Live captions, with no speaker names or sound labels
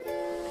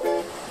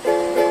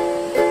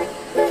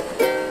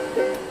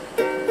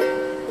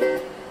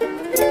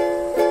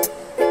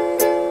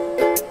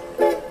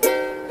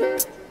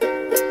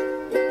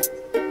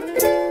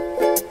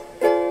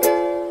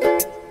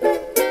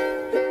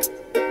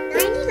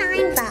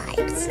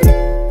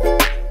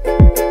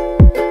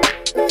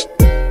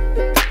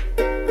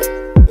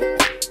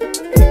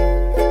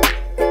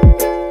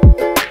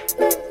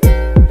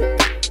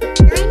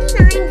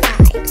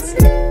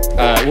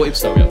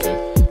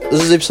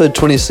is episode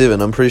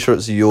 27. I'm pretty sure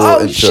it's your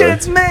Oh intro. shit,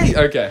 it's me!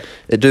 Okay.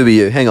 It do be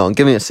you. Hang on,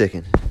 give me a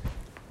second.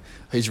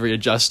 He's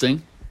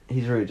readjusting.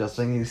 He's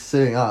readjusting. He's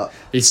sitting up.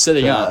 He's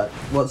sitting up.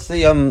 What's the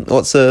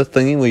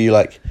thingy where you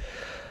like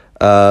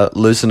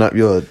loosen up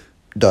your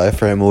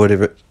diaphragm or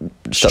whatever?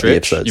 Start the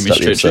episode. You mean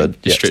Start the stretching? episode.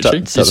 You Yeah,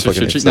 stretching? start the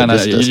fucking Stretching? No,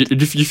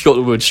 episode. you forgot what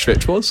the word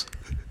stretch was?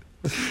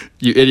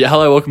 You idiot.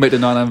 Hello, welcome back to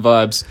 99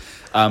 Vibes.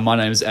 My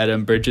name is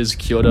Adam Bridges.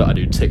 Kia ora. I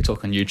do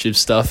TikTok and YouTube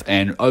stuff.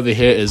 And over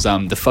here is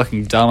the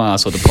fucking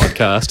dumbass of the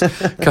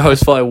podcast.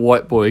 Co-host by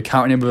White Boy.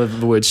 Can't remember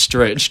the word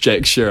stretch.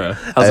 Jack Shearer.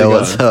 How's it Hey, going?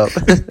 what's up?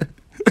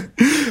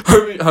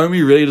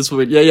 homie really just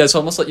went, yeah, so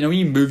almost like, you know when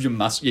you move your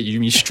muscle, you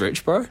mean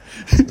stretch, bro?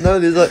 No,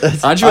 there's like...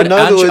 Aren't you I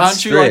know the word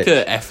aren't you like stretch.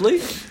 an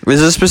athlete?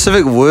 There's a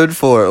specific word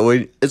for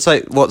it. It's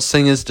like what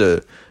singers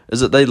do.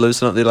 Is it they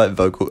loosen up their like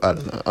vocal... I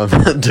don't know.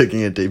 I'm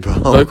digging a deeper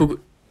hole. Vocal...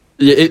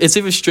 Yeah, it's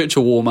either stretch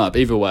or warm up,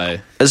 either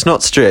way. It's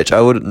not stretch.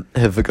 I wouldn't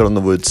have forgotten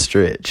the word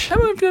stretch.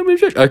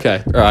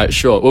 Okay, alright,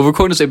 sure. We're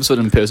recording this episode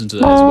in person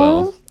today as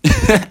well.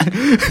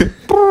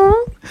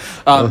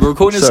 We're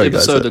recording this Sorry,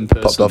 guys, episode that in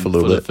person popped off a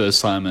little for the bit.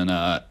 first time in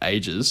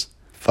ages.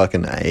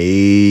 Fucking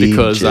ages.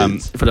 Because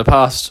for the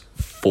past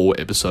 4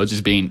 episodes,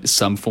 there's been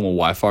some form of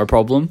Wi-Fi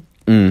problem.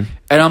 Mm.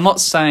 And I'm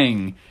not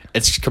saying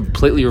it's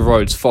completely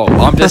Rode's fault.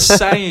 I'm just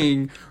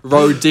saying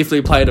Rode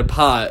definitely played a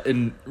part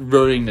in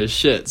ruining this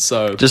shit.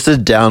 So Just a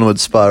downward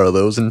spiral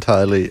that was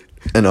entirely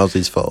an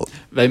Aussie's fault.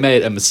 they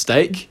made a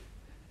mistake.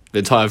 The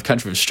entire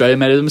country of Australia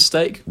made a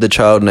mistake. The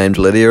child named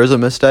Lydia is a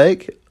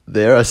mistake.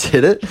 There, I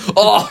said it.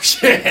 Oh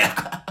shit!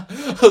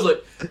 I was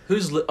like,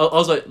 I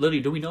was like,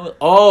 Lydia, do we know it?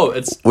 Oh,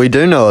 it's We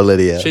do know a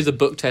Lydia. she's a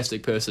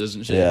book-tastic person,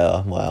 isn't she?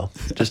 Yeah, wow.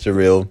 Just a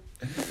real...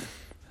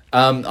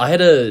 I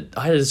had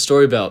a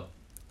story about.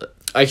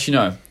 Actually,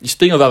 no.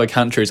 Speaking of other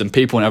countries and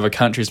people in other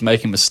countries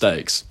making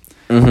mistakes,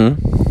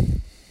 Mm-hmm.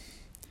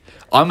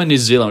 I'm in New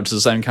Zealand, which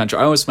is the same country.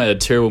 I almost made a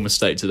terrible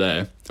mistake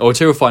today, or a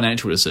terrible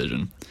financial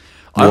decision.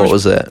 What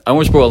was that? I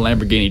almost brought a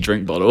Lamborghini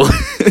drink bottle.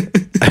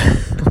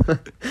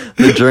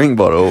 The drink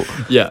bottle.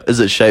 Yeah. Is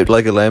it shaped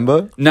like a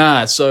Lambo?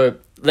 Nah, so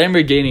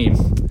Lamborghini,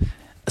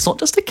 it's not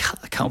just a car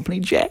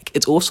company, Jack.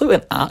 It's also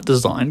an art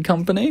design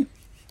company.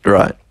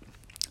 Right.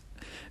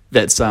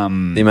 That's The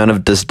amount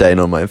of disdain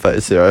on my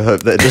face there, I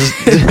hope that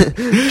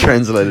just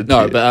translated to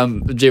no, you.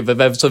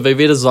 but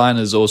their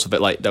designers also,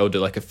 but like they'll do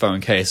like a phone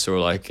case or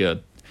like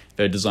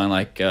they design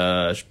like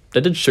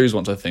they did shoes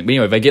once, I think. But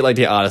anyway, they get like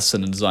the artists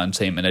and the design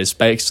team, and they just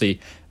basically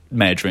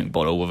made a drink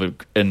bottle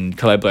in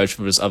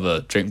collaboration with this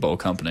other drink bottle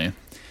company,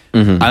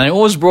 and they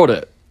always brought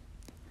it.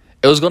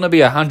 It was going to be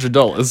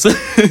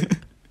 $100.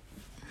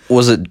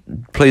 Was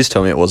it... Please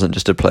tell me it wasn't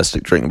just a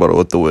plastic drink bottle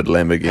with the word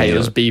Lamborghini Hey, it on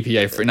was it.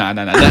 BPA free. No.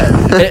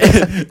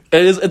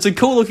 It's a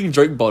cool looking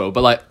drink bottle,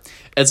 but like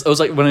it was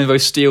like one of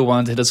those steel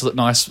ones. It has a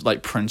nice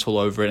like print all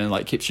over it, and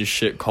like keeps your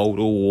shit cold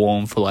or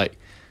warm for like.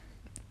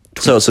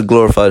 So it's a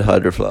glorified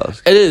hydro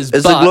flask. It is.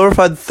 It's but, a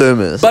glorified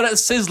thermos. But it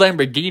says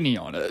Lamborghini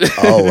on it.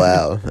 Oh,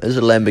 wow. It's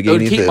a Lamborghini It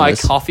would keep my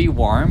thermos. coffee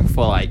warm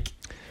for like.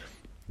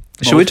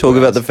 Should we talk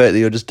multiple about the hours. fact that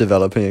you're just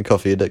developing a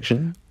coffee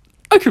addiction?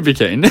 I could be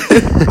keen.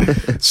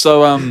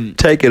 So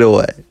Take it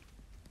away.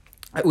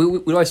 where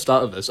do I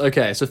start with this?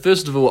 Okay, so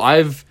first of all,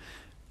 I've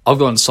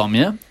got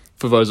insomnia.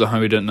 For those at home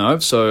who don't know,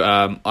 so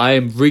I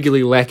am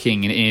regularly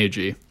lacking in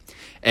energy,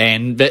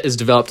 and that has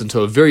developed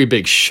into a very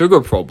big sugar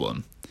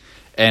problem.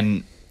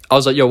 And I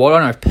was like, yo, why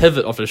don't I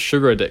pivot off a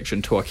sugar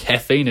addiction to a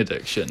caffeine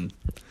addiction?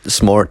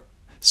 Smart.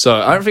 So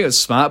I don't think it's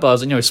smart, but I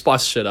was like,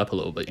 spice shit up a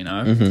little bit, you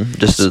know?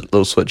 Just a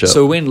little switch up.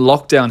 So when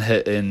lockdown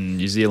hit in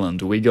New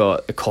Zealand, we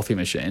got a coffee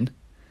machine,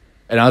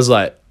 and I was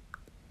like,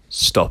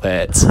 stop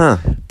it. Huh.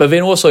 But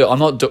then also, I'm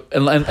not...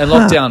 And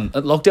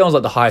lockdown was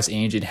like the highest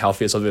energy and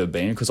healthiest I've ever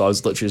been, because I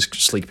was literally just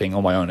sleeping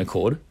on my own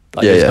accord.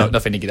 Like, Yeah, there's yeah.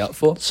 nothing to get up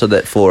for. So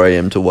that 4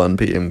 a.m. to 1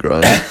 p.m.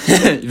 grind.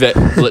 That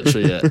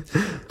literally it.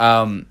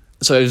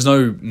 So there's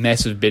no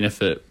massive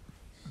benefit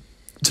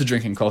to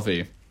drinking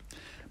coffee.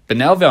 But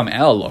now that I'm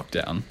out of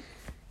lockdown,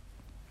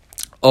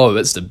 oh,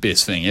 that's the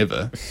best thing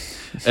ever.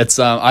 It's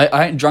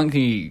I ain't drunk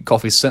any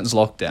coffee since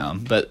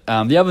lockdown, but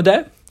the other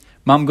day,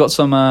 Mum got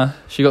some.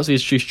 She got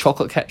these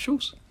chocolate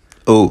capsules.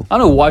 Oh, I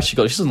don't know why she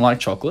got it. She doesn't like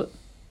chocolate.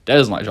 Dad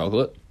doesn't like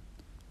chocolate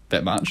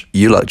that much.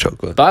 you like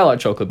chocolate. But I like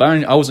chocolate.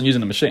 But I wasn't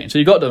using the machine. So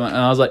you got them, and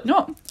I was like, you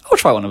know what? I'll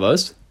try one of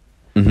those.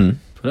 Mm-hmm.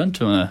 Put it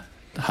into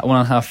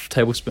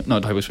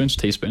 1.5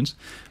 teaspoons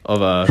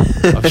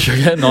of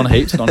sugar,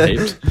 non-heaped.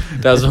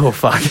 That was all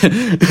fuck.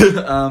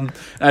 And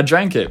I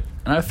drank it,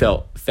 and I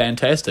felt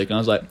fantastic. And I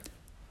was like,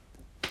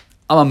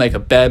 I'm gonna make a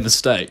bad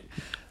mistake.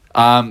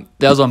 That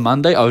was on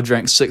Monday. I've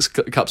drank 6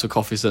 cups of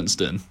coffee since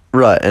then.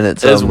 Right, and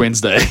it's It was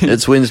Wednesday.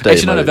 It's Wednesday.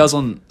 Actually, no, mate. that was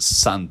on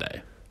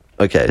Sunday.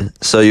 Okay,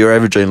 so you're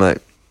averaging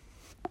like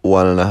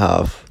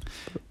 1.5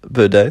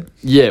 per day.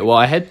 Yeah, well,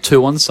 I had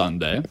 2 on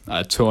Sunday. I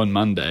had 2 on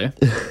Monday.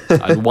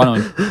 I had 1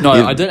 on... No,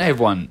 I didn't have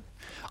 1.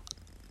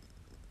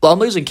 Well, I'm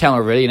losing count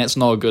already, and that's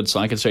not a good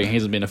sign considering it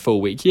hasn't been a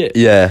full week yet.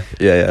 Yeah.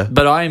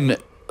 But I'm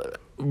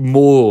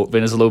more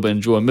than is a little bit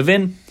enjoying. But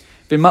then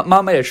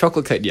Mum made a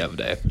chocolate cake the other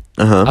day.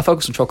 Uh-huh. I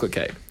focused on chocolate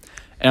cake.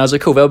 And I was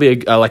like, cool, that'll be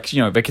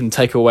they can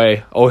take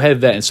away. I'll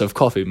have that instead of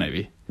coffee,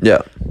 maybe.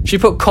 Yeah. She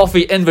put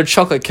coffee in the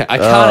chocolate cake. I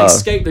can't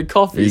escape the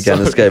coffee. You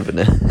can't escape it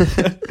now.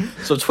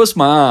 So I twist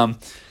my arm,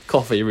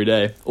 coffee every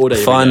day, all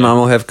day. Fine, every day. Mum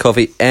will have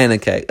coffee and a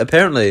cake.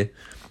 Apparently,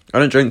 I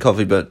don't drink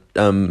coffee, but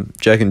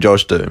Jack and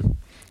Josh do.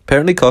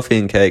 Apparently, coffee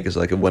and cake is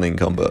like a winning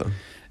combo.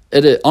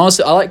 It is.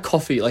 Honestly, I like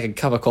coffee, like a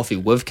cup of coffee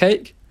with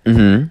cake.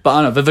 Mm-hmm. But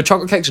I don't know, the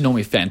chocolate cakes are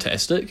normally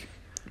fantastic.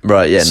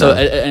 Right, yeah, So,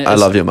 no. and I it's-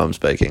 love your mum's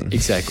baking.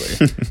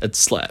 Exactly. It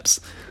slaps.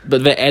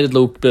 But they added a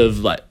little bit of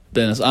like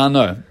bitterness. I don't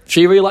know.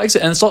 She really likes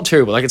it, and it's not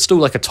terrible. Like it's still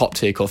like a top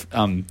tier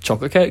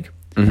chocolate cake.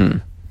 Mm-hmm.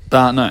 But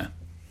I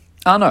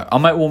don't know. I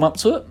might warm up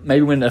to it.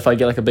 Maybe if I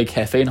get like a big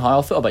caffeine high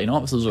off it, I'll be, you know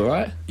what, this is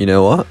alright. You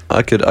know what?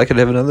 I could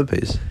have another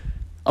piece.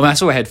 I mean, I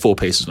saw I had 4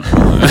 pieces when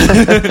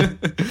I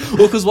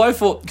well,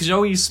 because you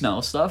know when you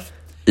smell stuff,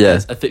 Yeah.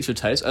 it affects your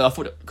taste. I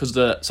thought because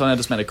someone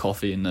just made a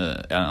coffee in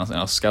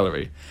our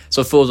scullery,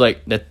 so it feels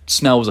like that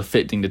smell was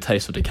affecting the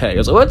taste of the cake. I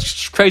was like, well,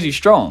 that's crazy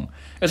strong.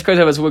 It's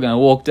crazy how it's working. I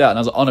walked out and I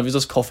was like, oh no, there's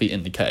just coffee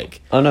in the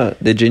cake. Oh no,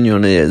 there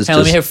genuinely is. Hey,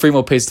 let me have 3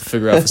 more pieces to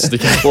figure out if this is the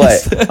case.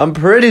 Wait, I'm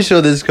pretty sure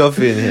there's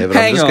coffee in here, but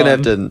I'm Hang just gonna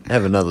have on. to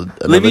have another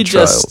Let me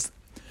trial. just.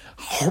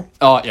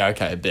 Oh yeah,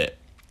 okay, a bit.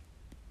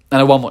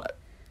 And one more.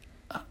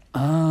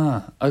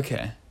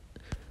 Okay.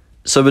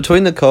 So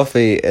between the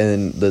coffee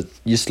and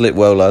you slept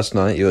well last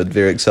night, you were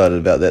very excited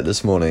about that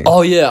this morning.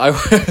 Oh yeah,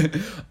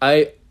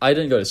 I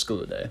didn't go to school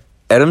today.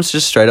 Adam's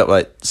just straight up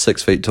like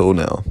 6 feet tall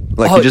now.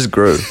 Like Oh. he just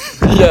grew.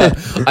 Yeah,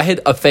 I had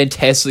a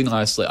fantastic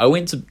night's sleep.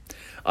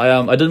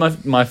 I did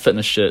my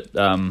fitness shit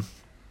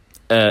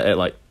at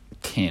like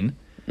 10.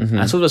 Mm-hmm. And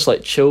I sort of just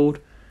like chilled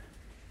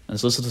and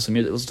just listened to some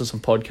music, listened to some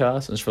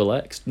podcasts, and just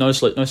relaxed. No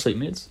sleep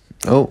meds.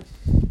 Oh,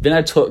 Then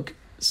I took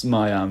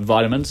my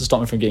vitamins to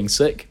stop me from getting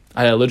sick.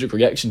 I had an allergic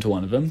reaction to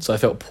one of them, so I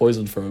felt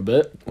poisoned for a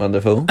bit.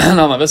 wonderful.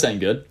 And I'm like, this ain't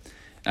good.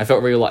 I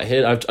felt really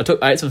lightheaded.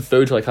 I ate some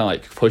food to like kind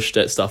of like push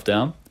that stuff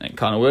down, and it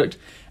kind of worked.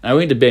 And I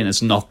went to bed and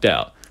it's knocked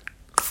out.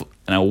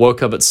 And I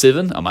woke up at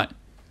 7. I'm like,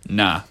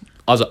 nah.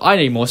 I was like, I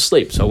need more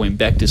sleep. So I went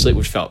back to sleep,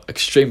 which felt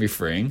extremely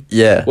freeing.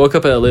 Yeah. Woke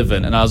up at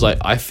 11 and I was like,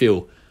 I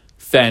feel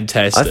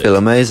fantastic. I feel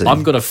amazing.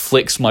 I'm going to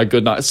flex my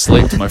good night's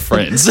sleep to my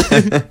friends.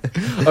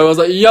 I was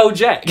like, yo,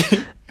 Jack,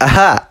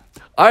 Aha!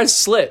 I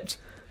slept.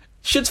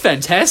 Shit's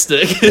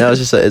fantastic. Yeah, I was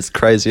just like, it's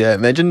crazy. Yeah.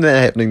 Imagine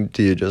that happening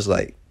to you just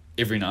like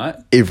Every night.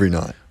 every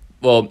night.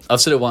 Well, I've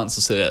said it once,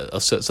 I'll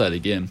say it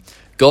again.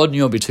 God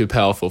knew I'd be too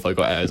powerful if I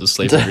got hours of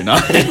sleep every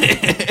night.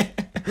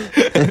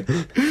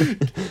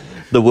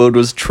 The world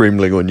was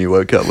trembling when you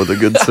woke up with a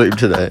good sleep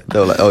today. They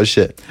were like, oh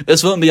shit,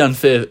 This wouldn't be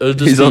unfair.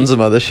 he's on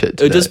some other shit It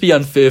today. would just be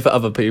unfair for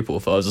other people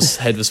if I was just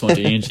had this much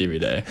energy every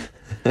day.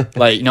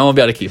 Like, no one would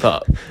be able to keep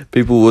up.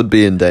 People would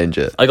be in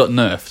danger. I got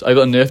nerfed. I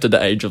got nerfed at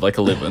the age of like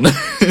 11.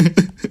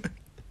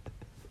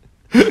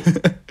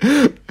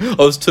 I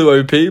was too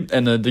OP,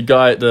 and the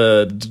guy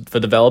for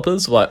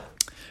developers were like,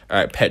 all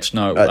right, patch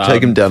note.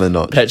 Take him down a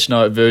notch. Patch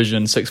note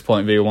version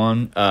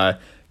 6.v1.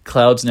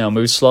 Clouds now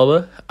move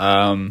slower.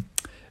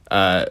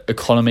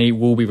 Economy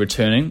will be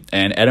returning,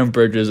 and Adam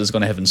Bridges is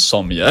going to have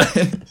insomnia.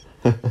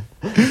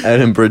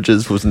 Adam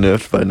Bridges was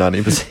nerfed by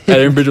 90%.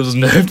 Adam Bridges was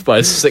nerfed by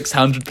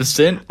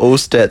 600%. All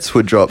stats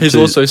were dropped. He's to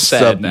also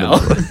sad now.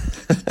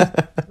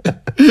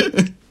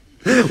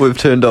 We've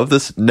turned off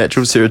this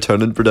natural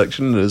serotonin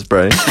production in his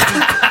brain.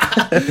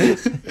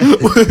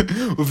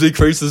 We've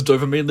decreased his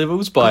dopamine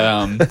levels by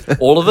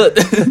all of it.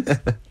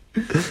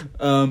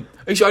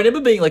 Actually, I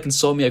remember being like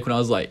insomniac when I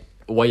was like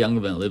way younger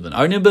than 11.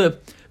 I remember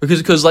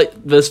because like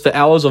this for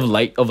hours of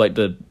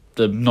the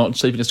not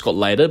sleeping just got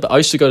later. But I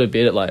used to go to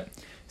bed at like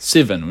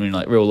 7 when you're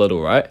like real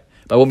little, right?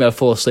 But I wouldn't be able to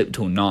fall asleep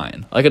until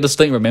 9. Like I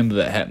distinctly remember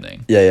that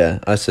happening. Yeah,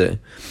 I see.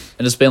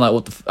 And it's been like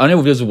I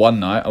remember there was one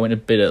night I went to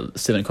bed at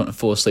 7, couldn't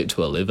fall asleep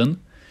till 11.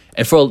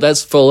 And for a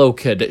little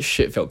kid, that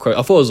shit felt crazy.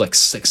 I thought it was like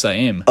 6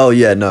 a.m. Oh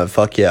yeah, no,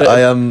 fuck yeah.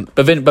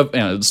 But then you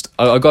know,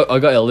 I got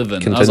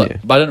 11. And I was Continue.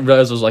 like, but I didn't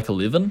realize it was like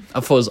 11.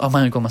 I thought it was, oh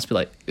my god, it must be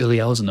like early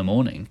hours in the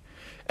morning.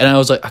 And I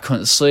was like, I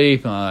couldn't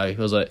sleep. And I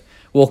was like,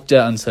 walked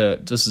out into,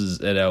 this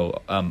is at our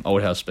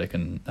old house back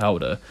in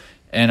Halder,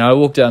 and I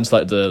walked out into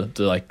like the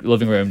like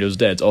living room. There was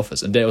Dad's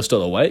office, and Dad was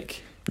still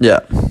awake.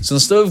 Yeah. So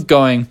instead of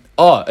going,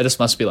 oh, it just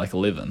must be like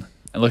 11,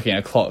 and looking at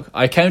a clock,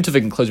 I came to the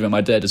conclusion that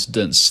my dad just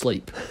didn't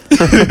sleep.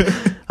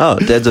 Oh,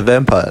 Dad's a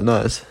vampire.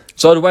 Nice.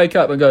 So I'd wake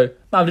up and go,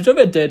 Mum, did you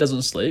know that Dad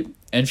doesn't sleep?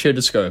 And she'd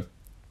just go,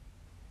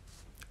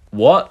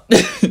 what? I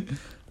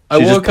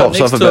She just woke up pops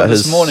next off to him about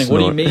this his morning. What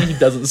do you snort. mean he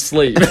doesn't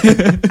sleep?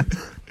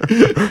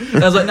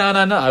 And I was like, no.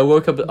 I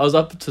woke up, I was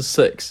up to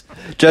 6.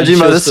 Judging And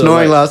by she the was still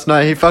snoring awake. last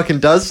night, he fucking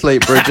does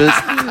sleep, Bridges.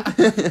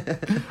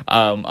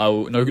 I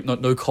will,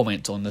 no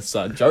comment on this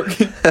joke.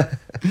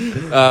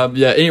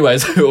 Yeah,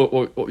 anyways,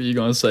 what were you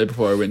going to say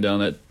before I went down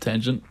that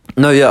tangent?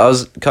 No, yeah, I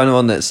was kind of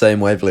on that same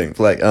wavelength.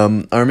 Like, I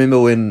remember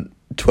when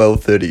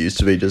 12:30 used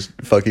to be just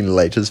fucking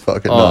late as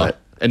fuck at night.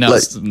 And now Like,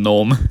 it's the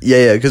norm.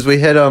 yeah, because we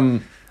had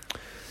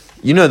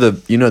you know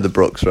the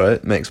Brooks,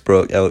 right? Max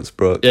Brook, Alex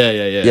Brook.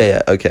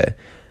 Yeah. Okay.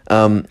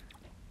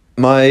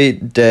 My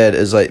dad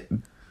is like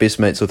best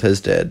mates with his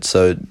dad,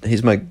 so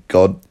he's my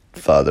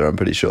father, I'm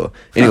pretty sure.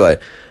 Anyway,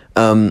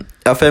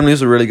 our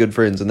families were really good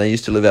friends, and they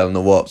used to live out in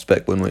the Wops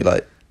back when we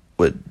like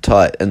were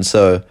tight, and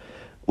so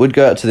we'd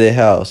go out to their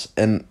house,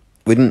 and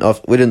we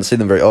didn't see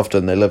them very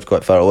often. They lived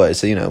quite far away,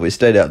 so we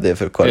stayed out there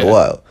for quite a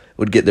while.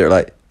 We'd get there at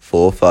like 4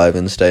 or 5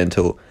 and stay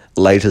until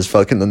late as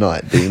fuck in the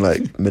night, being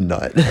like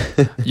midnight.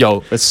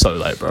 Yo, it's so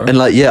late, bro. And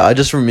like, yeah, I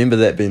just remember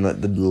that being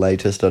like the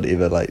latest I'd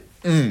ever like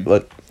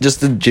just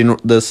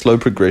the slow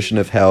progression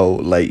of how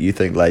late you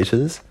think late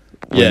is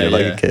when you're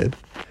like a kid.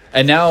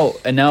 And now,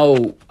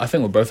 I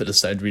think we're both at the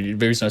stage where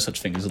there is no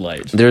such thing as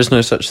late. There is no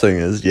such thing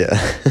as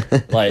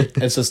Like,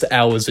 it's just the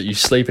hours that you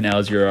sleep and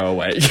hours you're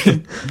awake.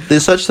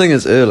 There's such thing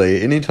as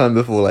early. Anytime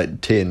before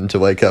like 10 to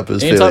wake up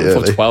is fairly Anytime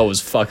before early. 12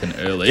 is fucking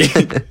early.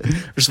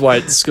 Which is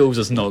why school's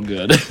just not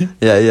good.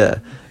 Yeah.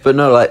 But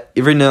no, like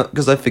every now,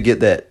 because I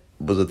forget that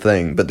was a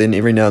thing, but then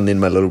every now and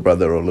then my little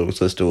brother or little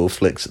sister will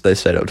flex. They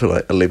stayed up till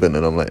like 11,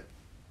 and I'm like,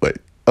 wait,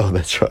 oh,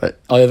 that's right.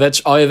 Oh yeah,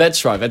 that's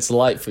right. That's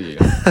late for you,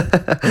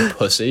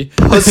 pussy.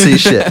 Pussy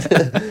shit,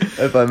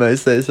 if I may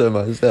say so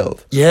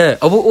myself. Yeah.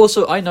 Oh, well,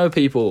 also, I know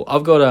people.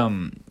 I've got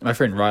my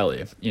friend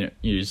Riley.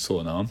 You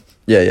sort of know him.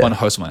 Yeah. One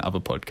host of my other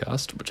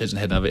podcast, which hasn't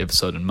had another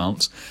episode in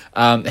months.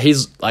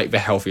 He's like the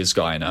healthiest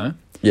guy I know.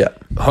 Yeah.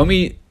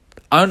 Homie,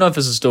 I don't know if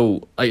this is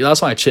still like last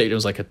time I checked. It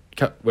was like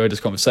we had this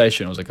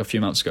conversation. It was like a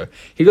few months ago.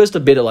 He goes to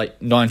bed at like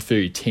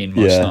 9:30, 10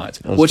 most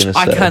nights, which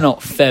I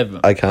cannot fathom.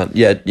 I can't.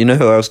 Yeah. You know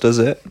who else does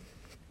that?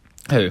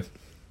 Who?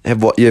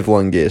 You have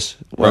one guess.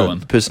 Rowan.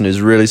 One person who's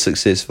really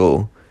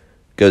successful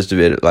goes to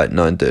bed at like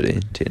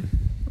 9:30, 10.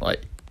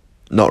 Like,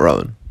 Not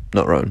Rowan.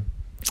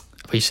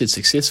 he said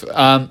successful.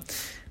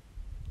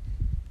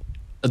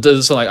 Does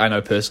it sound like I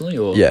know personally,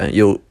 or Yeah,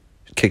 you'll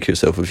kick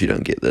yourself if you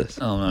don't get this.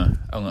 I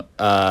don't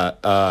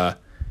know.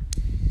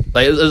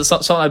 Like, is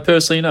it someone I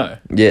personally know?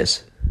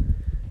 Yes.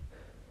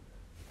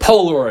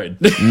 Polaroid.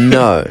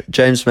 No,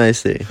 James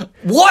Macy.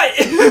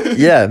 What?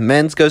 Yeah,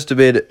 Mans goes to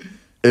bed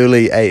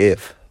early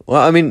AF.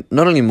 Well, I mean,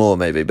 not anymore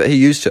maybe, but he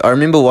used to. I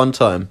remember one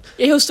time.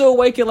 Yeah, he was still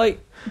awake at like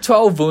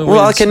 12. When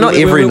Well, okay, not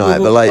every night,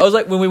 but like... I was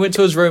like, when we went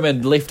to his room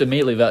and left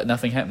immediately without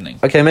nothing happening.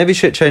 Okay, maybe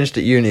shit changed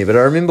at uni, but I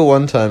remember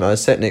one time I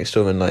sat next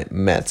to him in like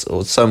maths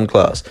or some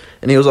class,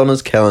 and he was on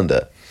his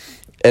calendar,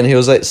 and he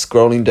was like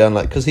scrolling down,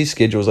 like, because he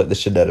schedules like the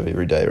shit out of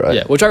every day, right?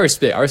 Yeah, which I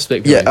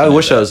respect. Yeah, I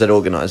wish I was that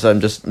organised. I'm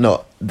just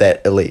not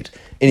that elite.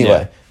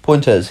 Anyway,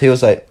 point is, he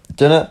was like,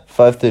 dinner,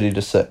 5:30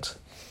 to 6.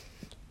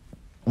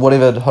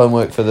 Whatever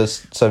homework for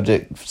this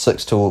subject,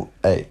 6 till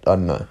 8, I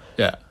don't know.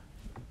 Yeah.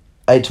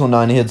 8 till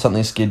 9, he had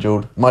something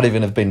scheduled. Might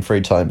even have been free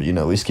time, but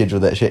we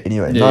scheduled that shit.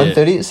 Anyway, Yeah,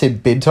 9:30, it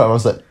said bedtime. I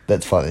was like,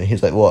 that's funny.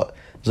 He's like, what?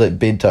 I was like,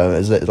 bedtime.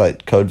 Is that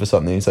like code for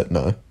something? He's like,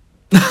 no.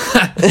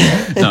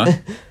 No?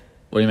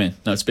 What do you mean?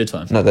 No, it's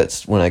bedtime. No,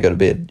 that's when I go to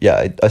bed.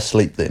 Yeah, I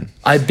sleep then.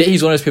 I bet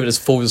he's one of those people that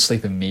just falls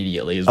asleep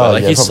immediately as well. Oh,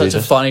 like, yeah, he's probably such a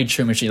just- funny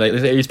true machine. Like, he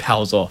just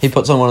powers off. He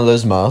puts on one of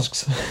those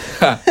masks,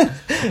 I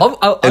and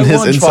want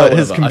his to try one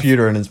his of them.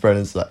 computer in his brain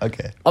is like,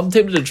 okay. I'm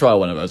tempted to try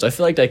one of those. I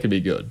feel like they could be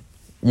good.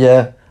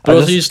 Yeah. But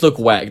also, you just look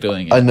whack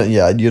doing it. I know,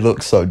 yeah, you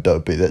look so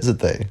dopey. That's the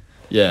thing.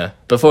 Yeah.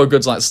 Before a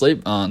good night's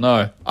sleep? Oh,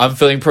 no. I'm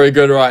feeling pretty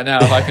good right now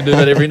if I can do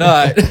that every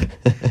night.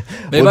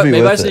 maybe Would be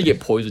I worth just need it. to get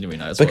poisoned every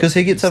night. That's Because what-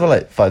 he gets up at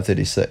like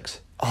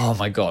 5:36. Oh,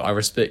 my God. I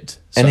respect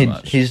so And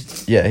much.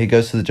 he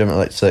goes to the gym at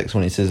like 6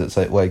 when he says it's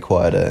like way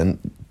quieter, and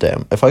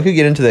damn, if I could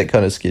get into that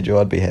kind of schedule,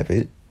 I'd be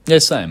happy. Yeah,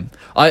 same.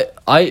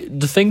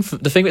 The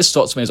thing that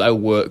stops me is I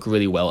work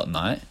really well at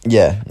night.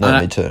 Yeah, no,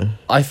 And me too.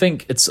 I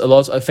think it's a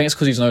lot. I think it's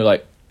because there's no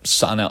like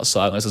sun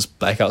outside, unless it's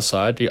black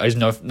outside. There's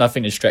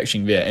nothing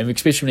distracting there, and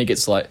especially when it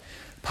gets like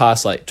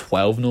past like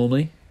 12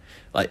 normally,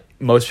 like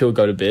most people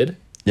go to bed.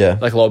 Yeah,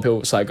 Like a lot of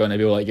people start going to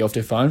bed, like get off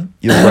their phone.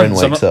 your brain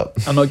So wakes up.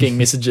 I'm not getting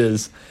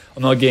messages.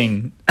 I'm not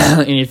getting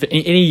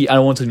any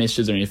unwanted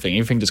messages or anything.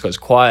 Everything just goes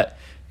quiet,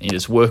 and you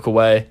just work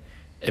away.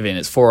 And then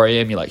it's 4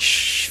 a.m. You're like,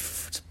 shh.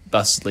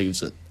 Bus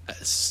leaves at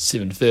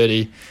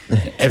 7:30,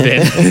 and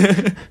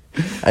then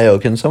Hey,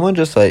 can someone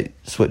just like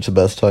switch the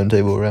bus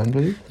timetable around,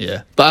 please?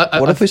 yeah. But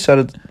What if we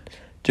started?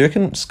 Do you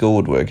reckon school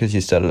would work if you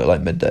started at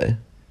like midday?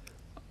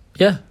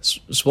 Yeah,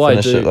 that's why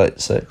Finished I do. at like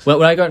 6.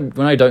 When I don't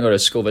go to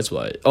school, that's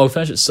why.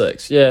 Finish at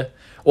 6. Yeah.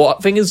 Well,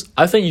 the thing is,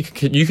 I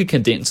think you could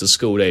condense a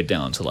school day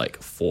down to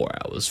like 4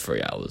 hours,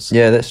 3 hours,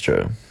 Yeah, that's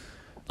true.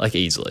 like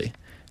easily.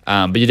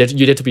 But you'd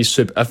have to be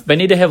super. They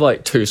need to have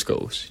like 2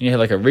 schools. You need to have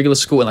like a regular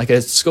school and like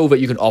a school that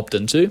you can opt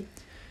into.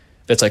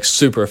 That's like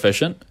super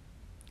efficient.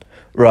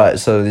 Right,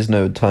 so there's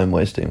no time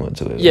wasting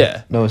whatsoever.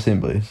 Yeah. No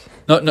assemblies.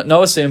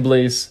 No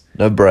assemblies.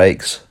 No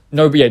breaks.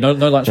 No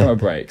lunchtime or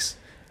breaks.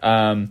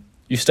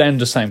 You stay in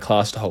the same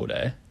class the whole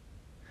day,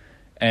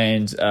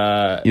 and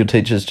Your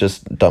teacher's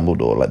just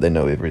Dumbledore, like they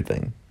know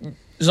everything.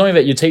 it's not only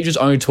that your teachers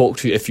only talk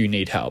to you if you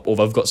need help or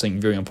they've got something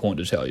very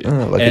important to tell you,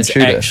 Oh, like and a it's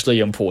tutor. actually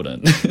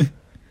important.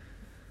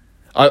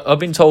 I've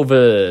been told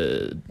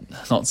they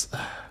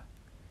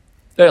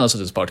don't listen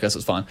to this podcast.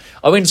 It's fine.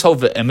 I've been told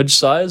the image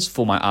size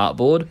for my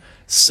artboard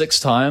 6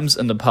 times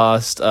in the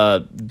past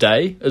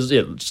day.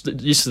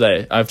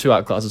 Yesterday I have 2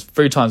 art classes,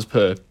 3 times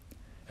per.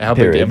 How big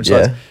the Period, image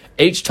size?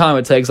 each time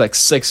it takes like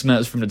 6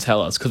 minutes for them to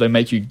tell us because they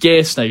make you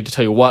guess, they to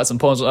tell you why it's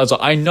important. So I was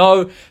like, I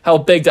know how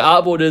big the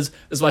artboard is.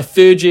 This is my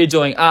third year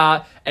doing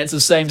art, and it's the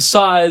same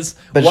size.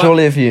 But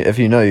surely if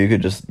you know, you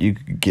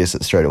could guess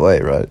it straight away,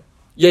 right?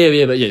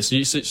 Yeah. But yeah, so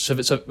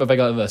if I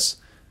go like this,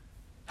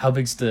 how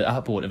big's the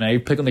artboard? And they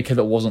pick on the kid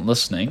that wasn't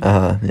listening.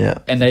 Yeah.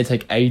 And they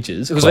take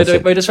ages because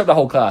they disrupt the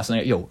whole class. And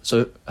they go, yo,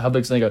 so how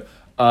big's? And they go,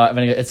 and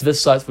then they go, it's this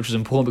size, which is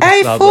important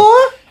because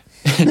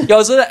A4. Yo,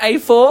 is it an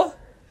A4?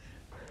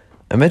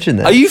 Imagine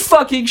that. Are you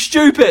fucking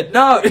stupid?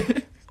 No.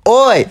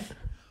 Oi.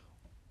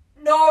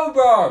 No,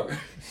 bro.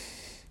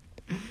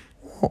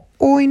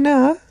 Oi,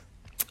 nah.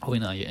 Oh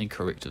no, you're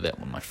incorrect with that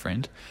one, my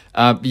friend.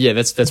 Yeah,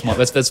 that's my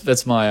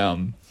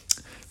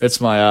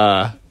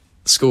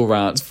school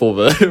rant for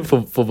the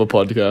for the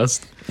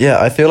podcast.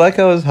 Yeah, I feel like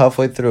I was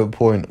halfway through a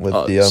point with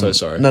the. So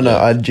sorry. No,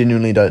 Yeah. I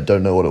genuinely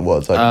don't know what it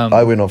was.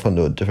 I went off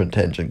onto a different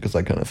tangent because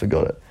I kind of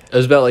forgot it. It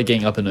was about like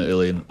getting up in the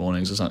early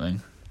mornings or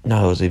something.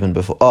 No, it was even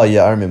before. Oh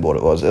yeah, I remember what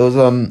it was. It was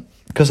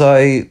because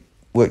I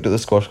worked at the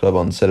squash club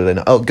on Saturday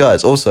night. Oh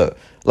guys, also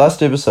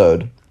last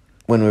episode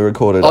when we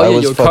recorded, I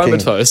was you're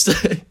comatose.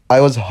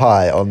 I was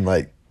high on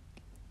like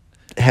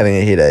having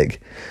a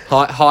headache.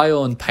 high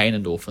on pain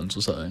endorphins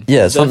or something.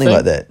 Yeah, Is that a something thing?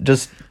 like that.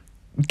 Just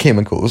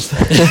chemicals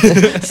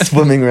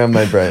swimming around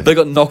my brain. They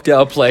got knocked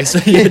out of place.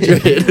 You had your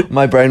head.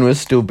 My brain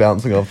was still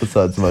bouncing off the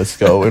sides of my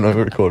skull when I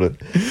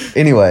recorded.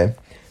 Anyway,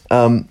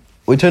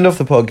 we turned off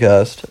the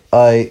podcast.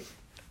 I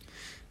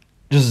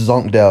just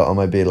zonked out on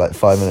my bed like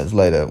 5 minutes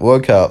later.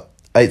 Woke up,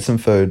 ate some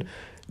food,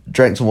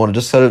 drank some water,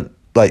 just sort of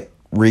like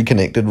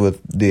reconnected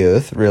with the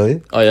earth,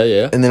 really. Oh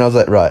yeah. And then I was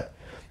like, right.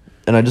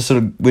 And I just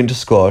sort of went to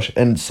squash,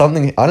 and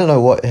something, I don't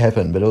know what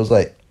happened, but it was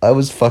like, I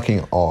was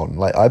fucking on.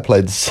 Like, I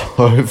played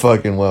so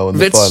fucking well in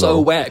the final. That's so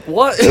whack.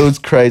 What? It was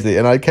crazy.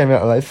 And I came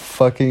out and I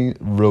fucking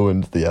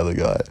ruined the other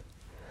guy.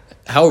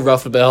 How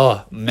rough about?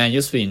 Oh man,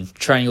 you've been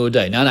training all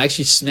day. Now I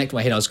actually smacked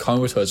my head. I was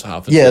comatose for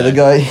half a day. Yeah, the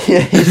guy,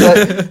 he's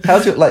like,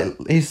 how's your, like,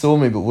 he saw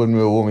me, but when we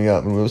were warming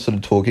up, and we were sort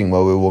of talking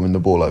while we were warming the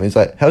ball up, he's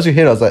like, how's your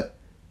head? I was like,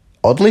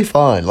 oddly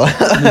fine. Like,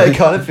 I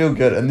kind of feel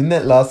good. And then the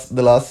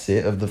last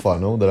set of the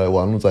final that I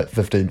won was like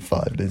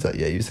 15-5. And he's like,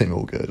 yeah, you seem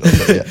all good. I was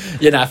like,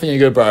 yeah. Yeah, I think you're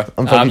good, bro.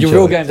 I'm fucking your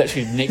real chilling. game's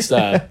actually next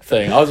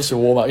thing. I was just a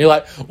warm up. You're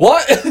like,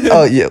 what?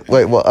 Oh, yeah,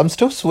 wait, what? I'm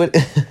still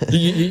sweating.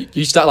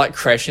 you start like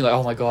crashing, like,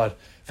 oh my god,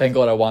 thank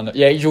God I won.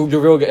 Yeah, your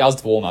real game. I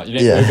was the warm up. You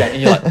didn't Yeah. real game,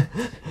 and you're like,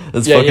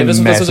 It's yeah, fucking this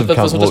massive. was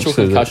Can't just walk a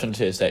through concussion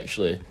test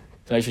actually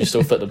to make sure you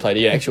still fit the play.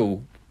 The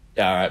actual,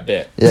 yeah, alright,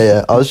 bet.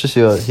 Yeah, I was just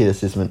your head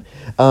assessment.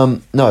 No,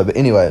 but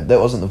anyway, that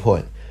wasn't the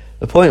point.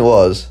 The point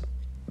was,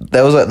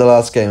 that was like the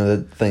last game of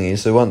the thingy.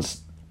 So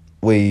once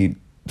we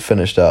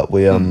finished up,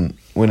 we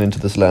went into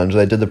this lounge.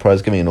 They did the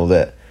prize giving and all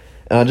that,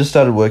 and I just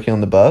started working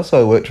on the bar.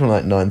 So I worked from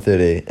like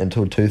 9:30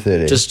 until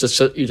 2:30.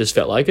 Just you just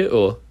felt like it,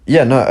 or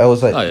Yeah, no, I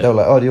was like, Oh, yeah. they were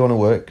like, oh, do you want to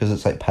work? Because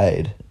it's like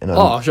paid, and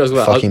I'm sure,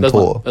 fucking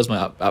poor. That's my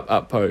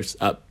up post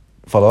up.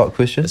 Follow-up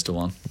question? That's the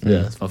one.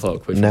 Yeah, that's my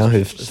follow-up question. Now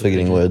who's That's the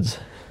forgetting big- words?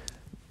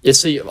 Yeah,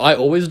 see, I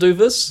always do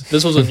this.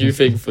 This was a new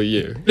thing for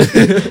you.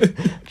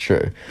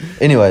 True.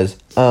 Anyways,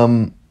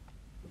 I'm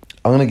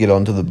going to get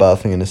on to the bar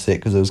thing in a sec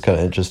because it was kind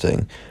of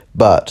interesting.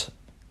 But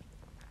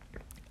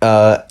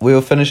we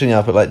were finishing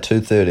up at like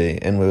 2:30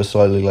 and we were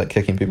slowly like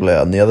kicking people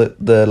out. And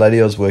the lady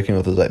I was working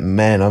with was like,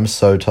 man, I'm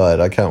so tired.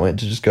 I can't wait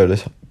to just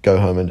go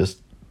home and just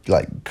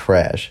like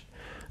crash.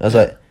 I was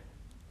like,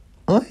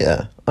 oh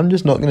yeah, I'm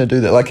just not going to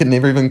do that. Like, it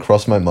never even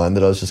crossed my mind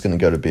that I was just going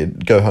to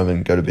go home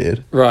and go to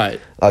bed. Right.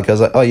 Like, I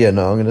was like, oh yeah,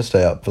 no, I'm going to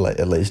stay up for like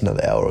at least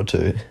another hour or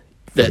two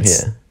from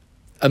here.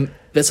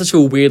 That's such a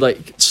weird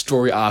like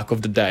story arc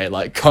of the day.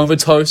 Like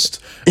comatose,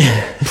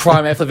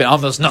 prime athlete. I'm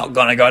just not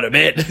gonna go to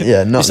bed.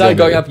 Yeah, not You started gonna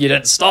going go. up. You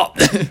didn't stop.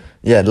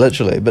 Yeah,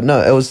 literally. But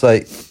no, it was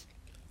like,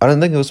 I don't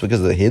think it was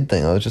because of the head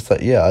thing. I was just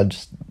like, yeah, I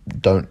just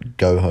don't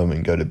go home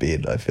and go to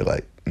bed. I feel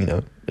like,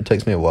 it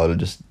takes me a while to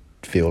just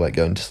feel like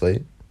going to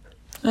sleep.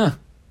 Huh.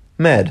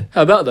 Mad.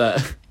 How about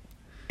that?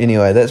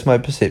 Anyway, that's my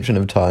perception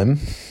of time.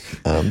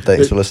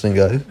 Thanks for listening,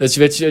 guys. That's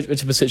your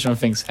perception of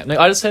things happening.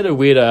 I just had a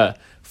weird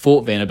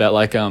thought then about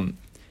like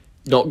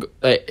not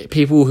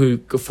people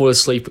who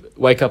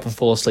wake up and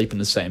fall asleep in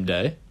the same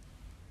day.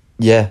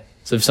 Yeah.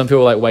 So if some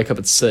people like wake up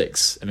at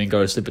 6 and then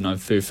go to sleep at 9,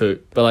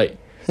 but like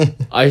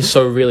I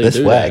so really That's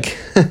do whack.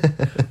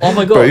 that. Oh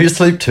my god! Bro, you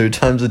sleep 2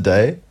 times a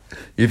day?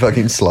 You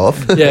fucking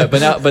sloth. Yeah,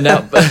 but now.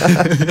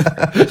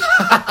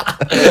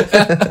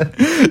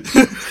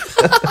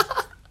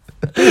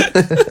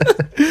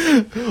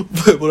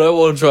 But what I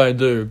want to try and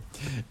do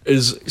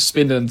is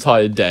spend an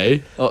entire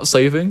day not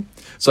sleeping.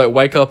 So I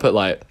wake up at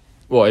like,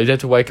 well, you'd have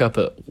to wake up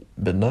at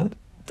Midnight?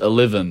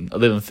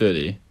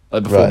 11:30,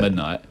 like before Right.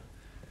 midnight,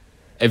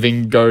 and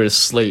then go to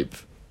sleep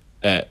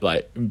at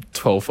like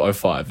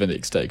 12:05 the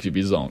next day because you'd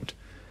be zonked.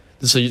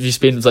 So you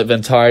spend like the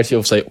entirety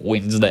of say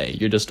Wednesday,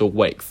 you're just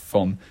awake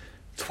from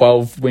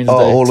 12 Wednesday.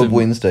 Oh, all to, of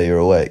Wednesday you're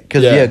awake.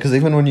 Because Yeah.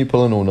 even when you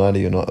pull an all-nighter,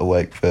 you're not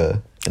awake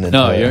for an entire...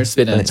 No, you don't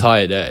spend an thing.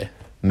 entire day.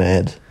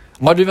 Mad.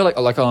 Might do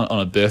that like on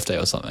a birthday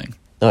or something.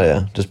 Oh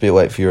yeah, just be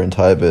awake for your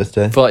entire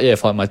birthday. For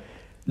like my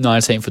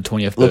 19th or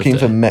 20th Looking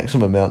for birthday.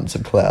 maximum amounts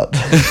of clout.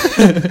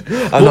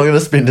 I'm not going to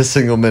spend a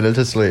single minute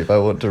of sleep. I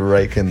want to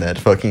rake in that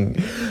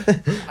fucking...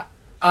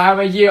 I'm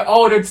a year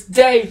older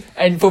today,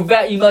 and for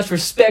that you must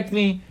respect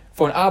me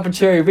for an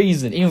arbitrary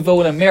reason. Even though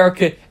in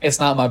America, it's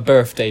not my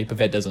birthday, but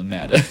that doesn't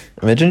matter.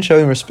 Imagine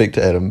showing respect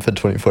to Adam for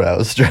 24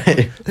 hours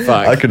straight.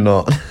 Fuck. I could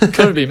not.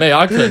 Couldn't be me.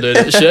 I couldn't do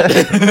that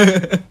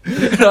shit.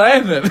 I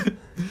am him.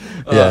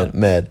 Yeah,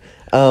 mad.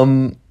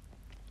 Oh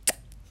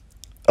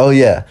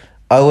yeah,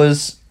 I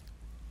was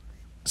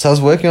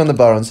working on the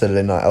bar on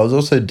Saturday night. I was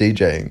also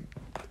DJing.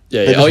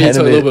 Yeah, They yeah. just Oh, you handed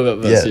talked a me- little bit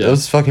about this. Yeah, it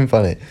was fucking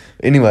funny.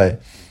 Anyway,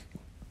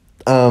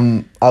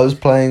 I was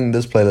playing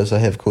this playlist I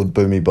have called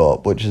Boomy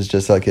Bop, which is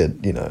just like a,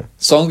 you know...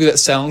 songs that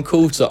sound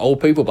cool to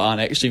old people but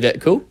aren't actually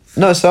that cool.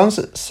 No, songs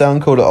that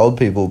sound cool to old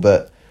people,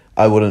 but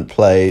I wouldn't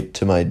play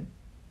to my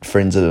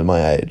friends that are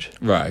my age.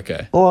 Right.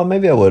 Okay. Or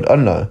maybe I would. I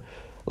don't know.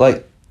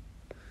 Like,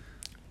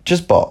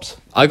 just bops.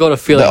 I got a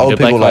feeling The old the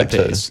Black people Eyed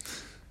like Peas.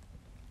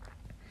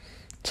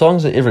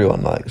 Songs that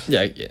everyone likes.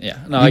 Yeah, yeah, yeah.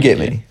 No, You I get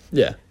you. me.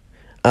 Yeah,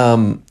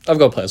 Um, I've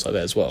got players like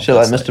that as well. shit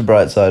like That's Mr.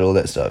 Brightside, all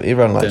that stuff.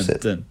 Everyone likes Dun,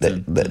 it. dun,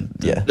 That- dun, that- dun,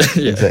 yeah, dun.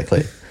 Yeah.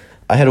 exactly.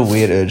 I had a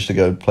weird urge to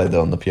go play that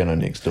on the piano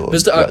next door.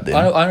 Mr. right then.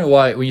 I don't know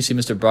why when you see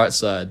Mr.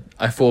 Brightside,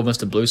 I thought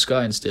Mr. Blue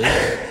Sky instead.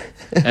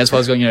 And that's why I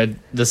was going, you know,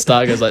 the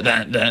star goes like...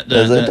 Dun, dun, dun, It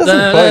doesn't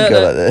dun, quite dun,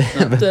 go dun, like that.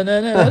 dun,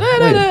 dun,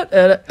 dun,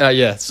 dun, dun.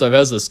 Yeah, so that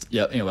was this...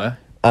 Yeah, anyway.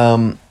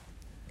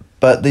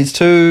 But these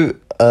two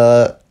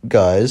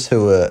guys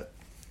who were,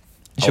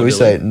 shall we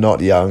say, Elderly.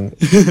 not young,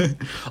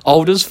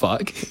 Old as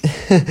fuck.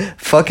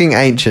 fucking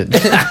ancient.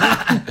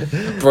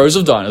 Bros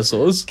of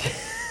dinosaurs.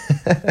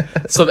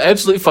 Some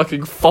absolute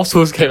fucking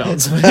fossils came out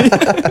to me.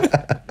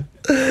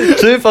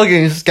 Two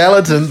fucking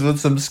skeletons with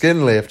some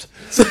skin left.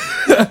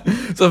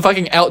 Some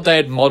fucking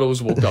outdated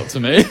models walked up to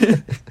me.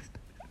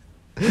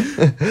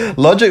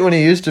 Logic when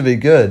he used to be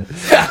good.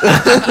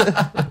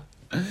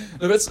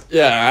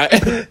 Yeah,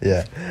 right.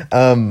 Yeah.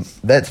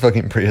 That's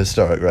fucking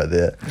prehistoric right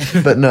there.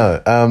 But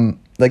no,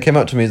 they came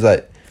up to me, he's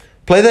like,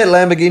 play that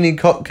Lamborghini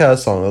cop car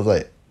song. I was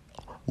like,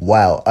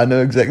 wow, I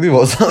know exactly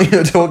what song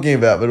you're talking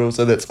about, but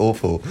also that's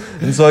awful.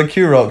 And so I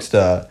cue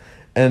Rockstar,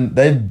 and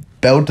they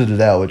belted it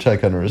out, which I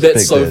kind of respected.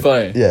 That's so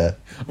funny. Yeah.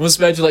 I must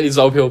imagine like these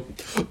old people.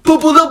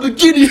 Purple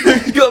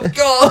Lamborghini, got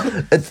car,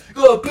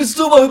 got a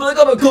pistol, like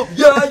I'm a cop.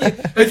 Yeah.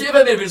 Have you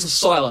ever made a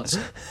silence?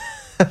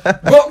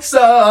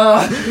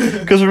 Rockstar.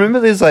 Because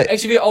remember, there's like,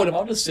 Actually, if you're old, I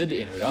might just said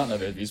it anyway. I don't know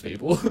about these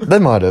people. they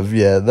might have,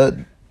 yeah.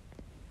 That.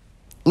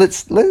 Let's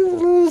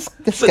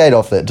skate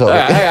off that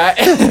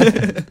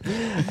topic.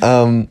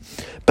 Alright.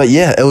 But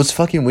yeah, it was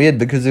fucking weird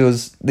because there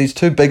was these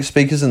two big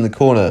speakers in the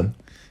corner,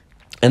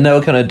 and they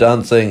were kind of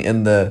dancing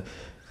in the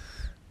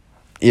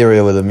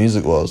area where the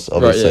music was,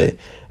 obviously. Right, yeah.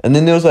 And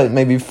then there was like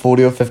maybe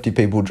 40 or 50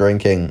 people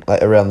drinking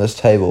like around this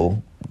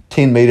table,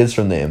 10 meters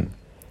from them,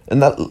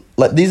 and that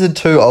like these are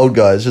two old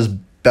guys just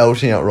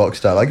belting out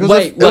Rockstar. Like it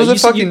was it was a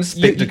fucking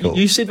spectacle.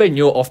 You said when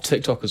you're off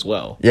TikTok as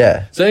well.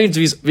 Yeah. So that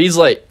means these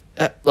like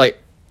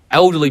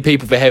elderly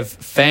people that have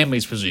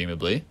families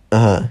presumably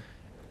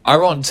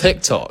are on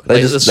TikTok.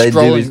 They Like, just they're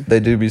they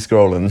do be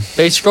scrolling.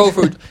 They scroll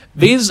through.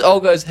 These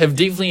old guys have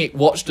definitely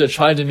watched the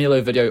China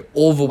D'Amelio video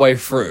all the way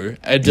through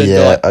and did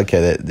Yeah. like,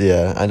 Okay. I didn't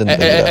think of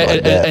that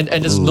like that.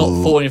 and just not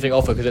Ooh. thought anything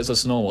off it because it's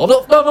just normal. I'm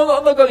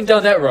not going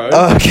down that road.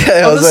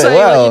 Okay, I I'm was just like, saying,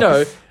 wow. like, you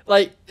know,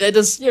 like it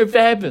just that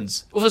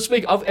happens. Well, to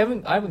speak, I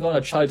haven't gone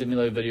a China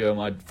D'Amelio video on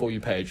my For You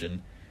page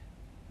in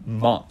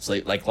months,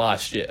 like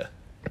last year.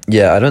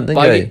 Yeah, I don't think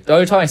But the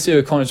only time I see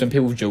a comment is when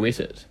people duet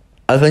it.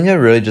 I think I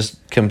really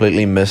just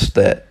completely missed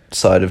that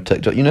side of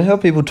TikTok. You know how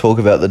people talk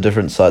about the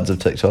different sides of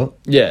TikTok?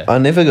 Yeah. I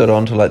never got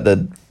onto like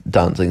the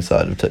dancing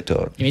side of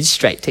TikTok. You mean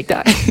straight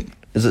TikTok?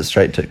 Is it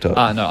straight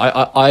TikTok? No,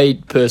 I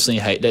personally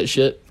hate that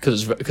shit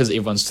because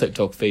everyone's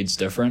TikTok feed's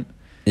different.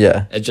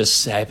 Yeah. It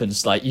just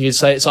happens. Like you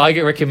say, so I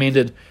get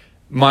recommended.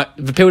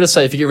 The people just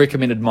say if you get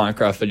recommended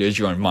Minecraft videos,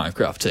 you're on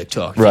Minecraft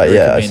TikTok. If you Right, get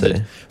yeah, I recommended-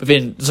 see. But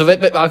then, so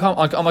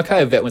I'm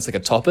okay with that when it's like a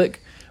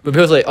topic. But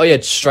people are like, oh yeah,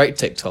 straight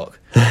TikTok.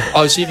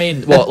 Oh, so you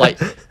mean what, like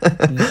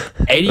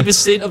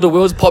 80% of the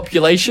world's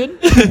population?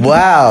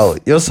 Wow.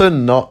 You're so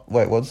not...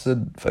 Wait, what's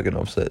the fucking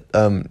opposite?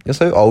 You're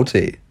so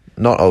alty.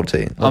 Not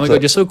alty. Oh my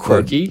god, you're so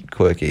quirky.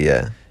 Quirky,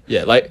 yeah.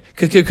 Yeah, like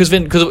because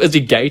is it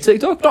gay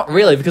TikTok? Not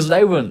really, because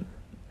they wouldn't.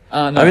 No.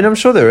 I mean, I'm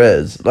sure there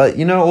is. Like,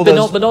 you know, all but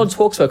those... no one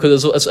talks about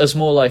because it's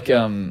more like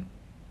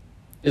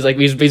it's like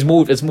it's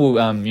more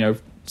you know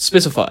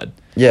specified.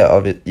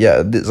 Yeah,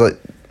 yeah, it's like...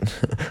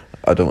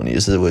 I don't want to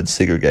use the word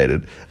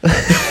segregated.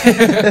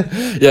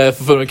 Yeah,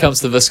 when it comes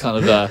to this kind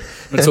of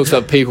when it talks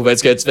about people,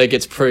 that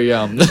gets pretty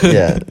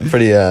Yeah,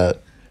 pretty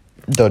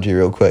dodgy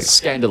real quick.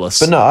 scandalous.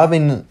 But no, I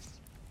mean,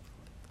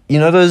 you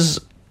know those...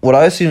 What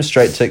I assume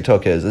straight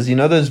TikTok is you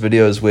know those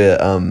videos where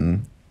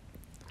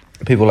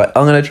people are like,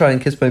 I'm going to try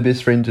and kiss my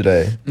best friend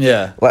today.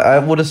 Yeah. Like, I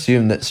would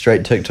assume that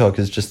straight TikTok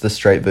is just the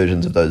straight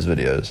versions of those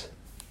videos.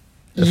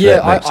 if Yeah,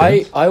 that makes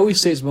sense. I always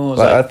see it's more as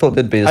Like, like I thought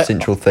there'd be a I-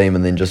 central theme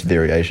and then just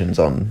variations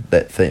on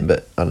that theme,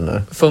 but I don't know.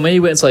 for me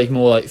when it's like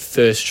more like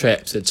first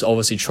tracks, it's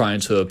obviously trying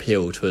to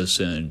appeal to a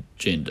certain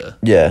gender.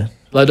 Yeah,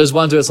 Like there's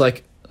ones where it's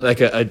like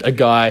a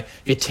guy,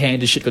 you're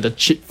tanned as shit, got a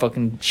shit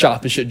fucking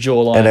sharp as shit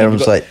jawline, And you've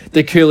everyone's got like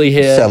the curly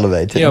hair,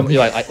 salivating. you know,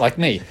 you're like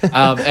me,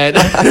 and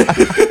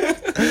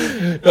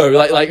no,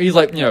 like he's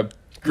like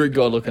Greek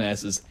god looking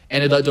asses,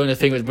 and they're like doing a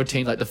thing with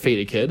pretending like to feed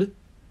a kid.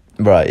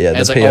 right, yeah, And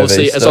the it's like POV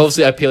obviously, it's stuff.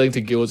 obviously appealing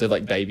to girls with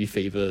like baby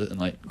fever and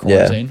like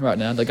quarantine right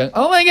now. They're going,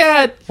 "Oh my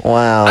god,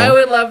 Wow. I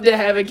would love to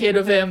have a kid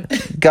with him.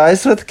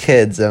 Guys with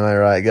kids, am I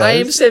right, I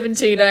am guys?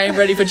 17. I am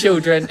ready for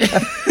children."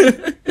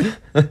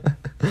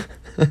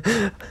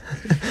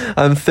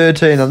 I'm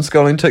 13. I'm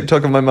scrolling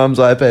TikTok on my mum's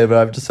iPad, but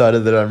I've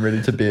decided that I'm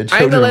ready to be a I'm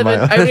children of 11. my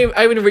own.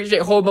 I haven't reached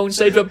that hormone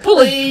stage, but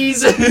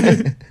please,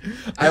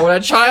 I want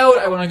a child.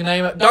 I want to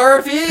name it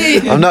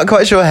Dorothy. I'm not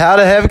quite sure how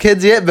to have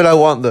kids yet, but I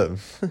want them.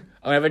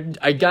 I have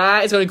a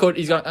guy. I'm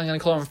gonna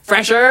call him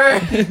Fresher.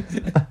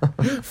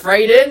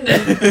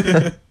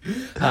 Frayden.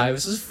 Hi,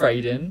 this is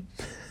Frayden.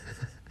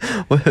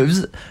 Well,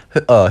 who's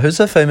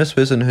a famous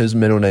person whose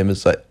middle name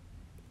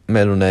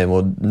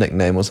or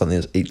nickname or something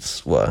is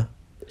Eatswa?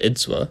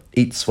 Itzwa.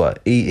 Eatswa.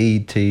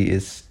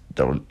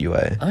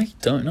 EETSWA. I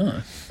don't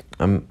know.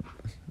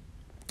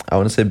 I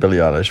want to say Billie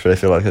Eilish, but I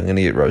feel like I'm going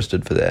to get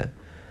roasted for that.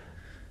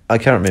 I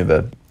can't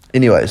remember.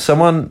 Anyway,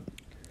 someone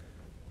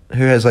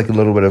who has like a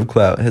little bit of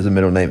clout has a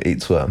middle name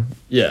Eatswa.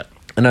 Yeah.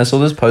 And I saw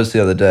this post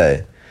the other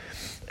day,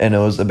 and it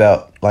was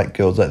about like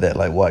girls like that,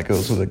 like white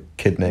girls with a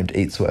kid named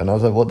Eatswa. And I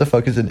was like, what the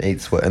fuck is an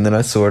Eatswa? And then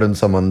I saw it in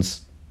some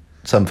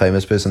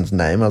famous person's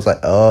name. I was like,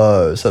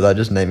 oh, so they're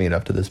just naming it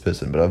after this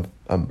person, but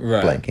I'm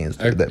Right. blanking as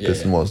to who that Yeah,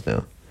 person yeah. was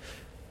now.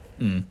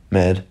 Mm.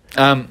 Mad.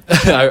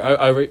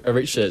 I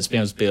reached it.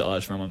 Speaking of Billie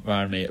Eilish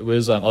around me, it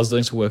was I was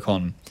doing some work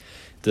on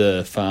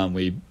the farm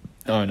we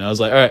own. I was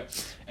like, all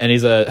right, and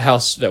there's a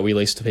house that we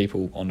lease to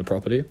people on the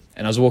property.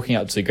 And I was walking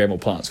up to grab more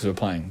plants because we're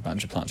planting a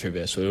bunch of plants over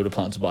there. So we ordered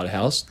plants to buy the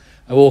house.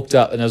 I walked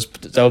up and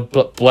they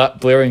were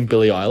blaring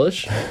Billie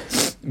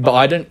Eilish, but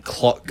I didn't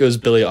clock it was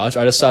Billie Eilish.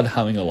 I just started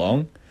humming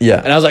along,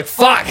 Yeah. and I was like,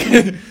 "Fuck!"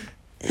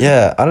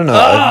 Yeah, I don't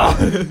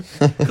know.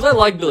 Because I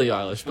like Billie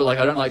Eilish, but like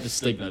I don't like the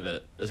stigma of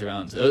it that's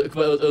around. It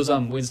was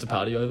Wednesday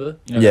party over.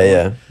 You know,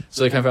 Yeah.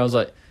 So they came from. I was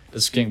like,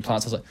 just getting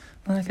plants. I was like,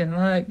 I can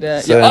like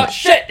that. So- Yeah. Oh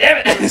shit!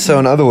 Damn it! So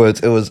in other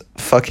words, it was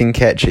fucking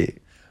catchy.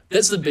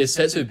 That's the best.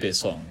 That's her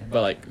best song.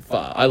 But like,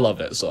 far, I love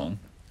that song.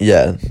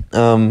 Yeah. I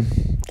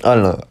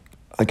don't know.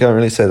 I can't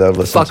really say that I've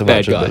listened Fuck to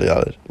much Bad of Guy. Billie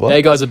Eilish. What?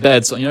 That guy's a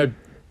bad song. You know,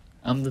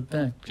 I'm the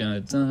bad guy.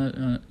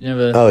 You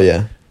know, Oh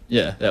yeah.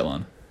 yeah, that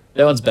one.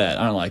 That one's bad.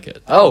 I don't like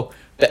it. Oh,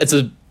 it's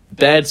a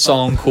bad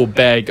song called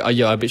Bad Guy.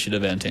 Yeah, I bet she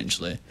did that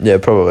intentionally. Yeah,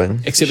 probably.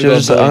 Except She we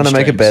was got just like, I'm gonna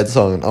make a billion bad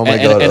song. Oh my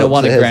and, god. and it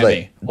won a has, Grammy.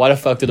 like- Why the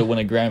fuck did it win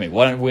a Grammy?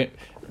 Why don't we?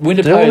 When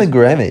did Did it win a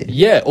Grammy?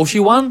 Yeah, or she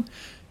won.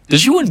 Did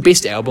she win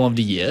Best Album of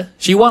the Year?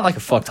 She won like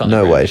a fuck ton.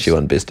 No of way Grammys. she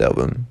won Best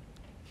Album.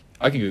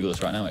 I can Google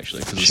this right now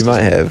actually. 'cause She it's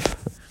might just- have.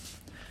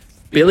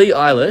 Billie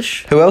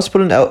Eilish. Who else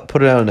put out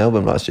an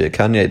album last year?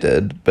 Kanye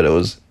did, but it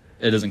was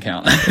It doesn't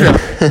count.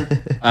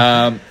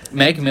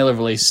 Meg Miller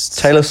released.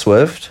 Taylor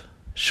Swift.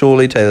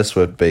 Surely Taylor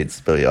Swift beats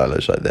Billie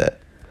Eilish like that.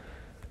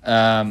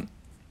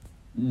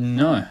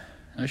 No,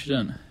 she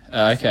didn't.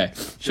 Okay,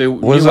 so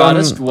Was, new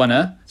artist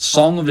winner,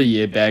 song of the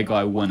year, Bad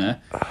Guy winner,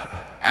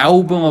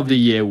 album of the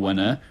year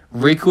winner,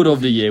 record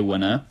of the year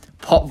winner,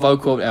 pop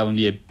vocal of the album of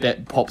the year,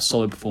 pop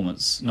solo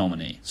performance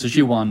nominee. So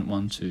she won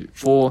 1, 2,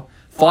 4,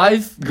 5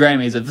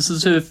 Grammys. If this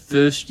is her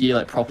first year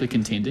like properly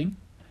contending,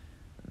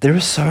 There are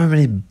so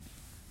many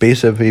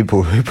better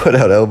people who put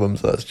out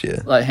albums last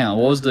year. like how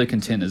what was the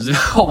contenders?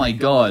 Oh my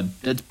god,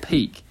 that's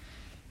peak.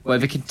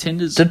 Wait, the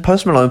contenders Did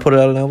Post Malone put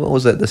out an album? Or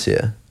was that this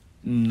year?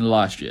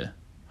 last year.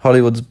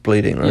 Hollywood's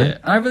Bleeding, right? Yeah,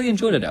 I really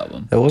enjoyed that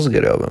album. That was a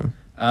good album.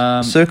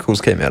 Circles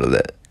came out of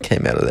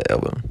that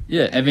album.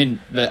 Yeah, I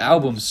mean, the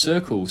album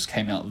Circles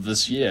came out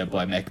this year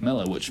by Mac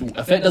Miller, which,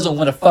 if that doesn't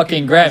win a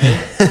fucking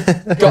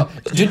Grammy... God,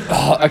 dude,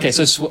 okay,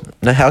 so...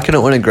 Now, how can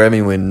it win a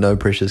Grammy when No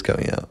Pressure's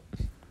coming out?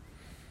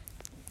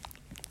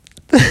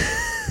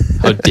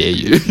 How dare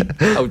you?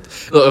 Look,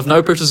 if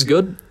No Pressure's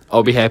good,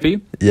 I'll be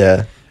happy,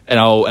 Yeah. and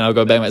I'll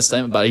go back on that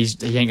statement, but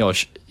he ain't go...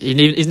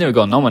 He's never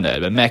got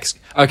nominated, but Max...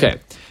 Okay,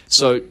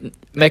 so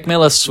Mac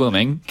Miller's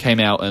Swimming came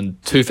out in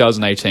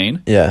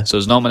 2018. Yeah. So it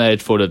was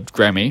nominated for the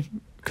Grammy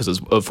because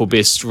it was for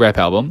Best Rap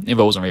Album. Even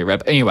though it wasn't really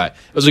rap. Anyway,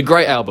 it was a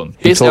great album.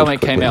 Best talked album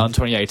that came quickly. out in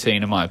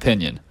 2018, in my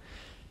opinion.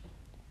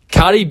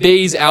 Cardi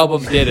B's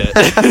album did it.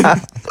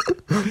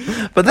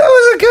 But that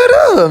was a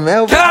good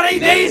album. Cardi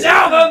B's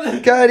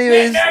album! Cardi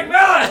B's... Mac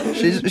Miller!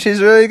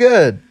 She's really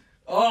good.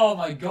 Oh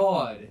my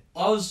god.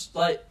 I was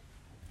like...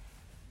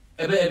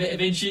 I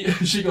mean,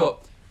 she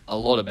got a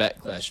lot of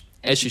backlash,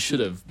 as she should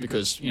have,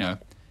 because, you know,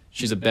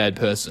 she's a bad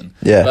person.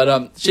 Yeah.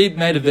 But she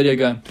made a video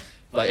going,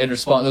 like, in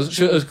response,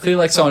 it was clearly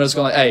like someone was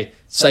going like, hey,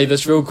 say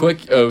this real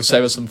quick, oh,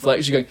 save us some flack.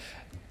 She's going,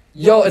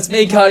 yo, it's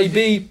me, Cardi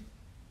B.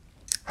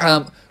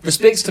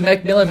 Respects to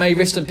Mac Miller, may he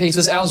rest in peace.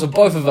 This album's for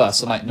both of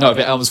us. I'm like, no,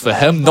 the album's for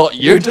him, not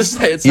you. Just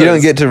say it's You don't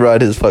his." get to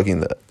write his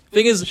fucking...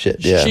 Thing is,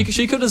 Shit, yeah.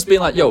 she could have just been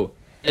like, "Yo,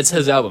 it's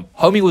his album."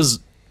 Homie was,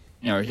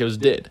 he was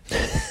dead.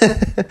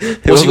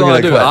 What's she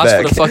gonna do? Ask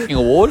for the fucking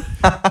award?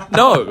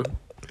 No.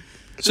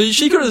 So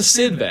she could have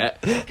said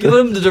that,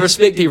 given him the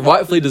respect he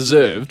rightfully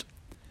deserved,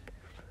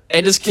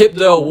 and just kept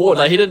the award.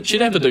 Like she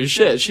didn't have to do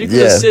shit. She could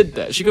have said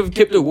that. She could have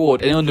kept the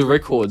award, and on the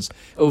records,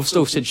 it would have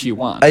still said she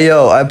won. Hey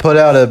yo, I put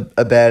out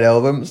a bad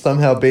album,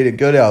 somehow beat a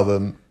good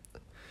album,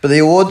 but the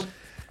award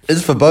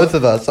is for both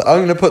of us. So I'm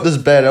gonna put this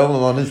bad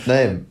album on his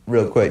name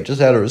real quick,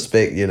 just out of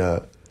respect,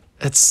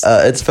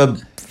 It's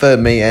for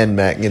me and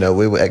Mac. We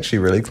were actually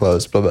really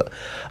close. But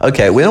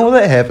okay, when all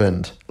that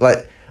happened,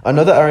 like I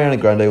know that Ariana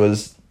Grande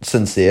was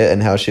sincere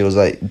in how she was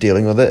like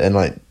dealing with it and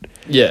like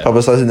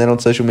publicizing that on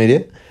social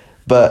media,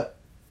 but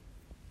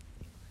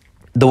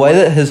the way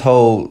that his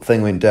whole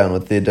thing went down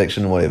with the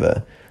addiction and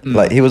whatever,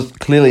 like he was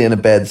clearly in a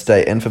bad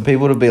state, and for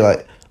people to be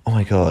like, oh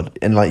my god,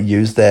 and like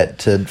use that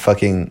to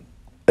fucking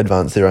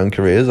advance their own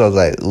careers, I was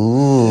like,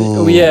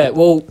 ooh. Oh yeah,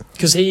 well,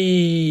 because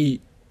the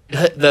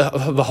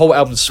whole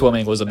album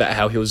Swimming was about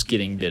how he was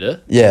getting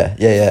better.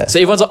 Yeah. So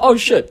everyone's like, oh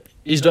shit,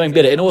 he's doing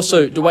better, and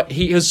also the way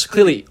he was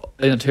clearly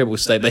in a terrible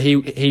state, but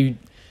he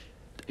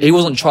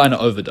wasn't trying to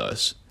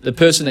overdose. The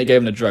person that gave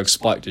him the drug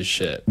spiked his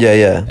shit.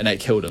 Yeah. And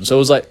that killed him. So it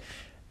was like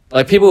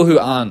people who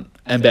aren't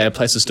in bad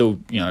places still,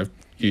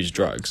 use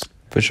drugs.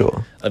 For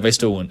sure. Like they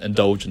still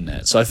indulge in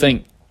that. So I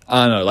think,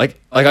 I don't know,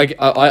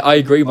 I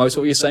agree most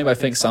of what you're saying, but I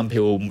think some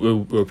people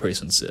were pretty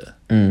sincere.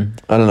 I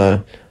don't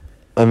know.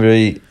 I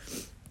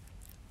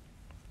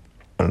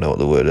don't know what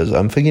the word is.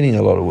 I'm forgetting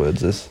a lot of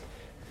words this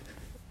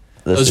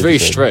it was very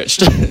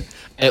stretched.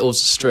 It was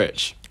a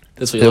stretch.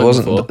 That's what you're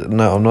looking for.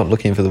 No, I'm not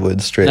looking for the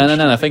word stretch.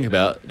 No. Think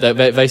about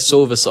it. They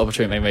saw this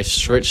opportunity and they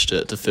stretched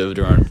it to further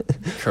their own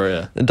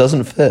career. It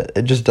doesn't fit.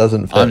 It just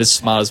doesn't fit. I'm the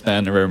smartest man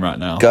in the room right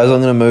now. Guys,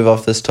 I'm going to move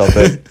off this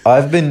topic.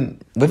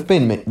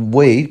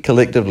 We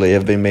collectively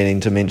have been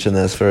meaning to mention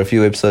this for a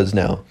few episodes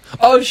now.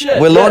 Oh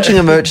shit. We're launching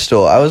a merch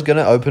store. I was going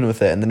to open with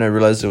that and then I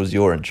realized it was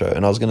your intro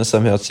and I was going to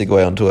somehow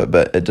segue onto it,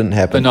 but it didn't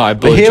happen.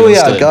 But here we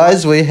are,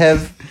 guys. We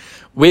have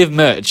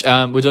merch.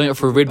 We're doing it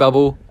for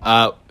Redbubble.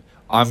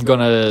 I'm going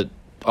to...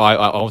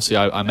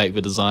 I make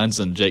the designs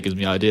and Jake gives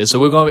me ideas.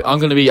 So I'm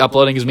going to be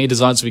uploading as many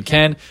designs as we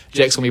can.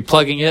 Jake's going to be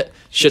plugging it.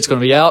 Shit's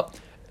going to be out.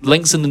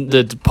 Links in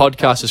the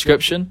podcast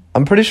description.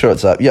 I'm pretty sure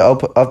it's up. Yeah,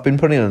 I've been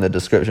putting it in the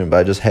description,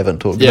 but I just haven't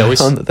talked about it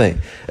on the thing.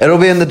 It'll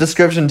be in the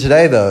description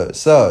today, though.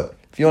 So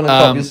if you want to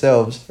cop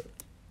yourselves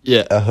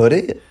a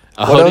hoodie,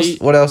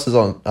 what else is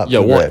on?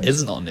 What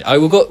isn't on there?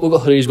 We've got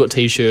hoodies, we've got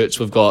t-shirts,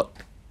 we've got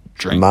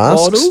drink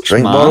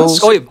bottles.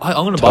 Oh, yeah, I'm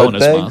going to buy one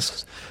of those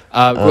masks.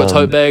 We've got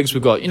tote bags.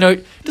 We've got,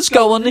 just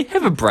go on there,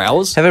 have a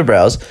browse. Because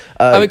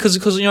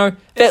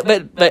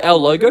that our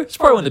logo, it's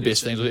probably one of the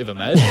best things we've ever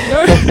made.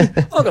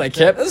 I'm not gonna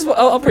cap.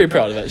 I'm pretty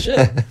proud of that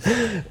shit.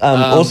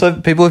 Also,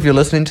 people, if you're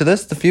listening to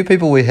this, the few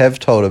people we have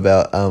told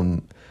about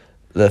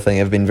the thing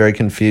have been very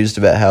confused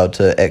about how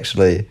to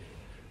actually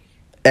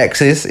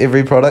access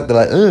every product. They're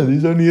like,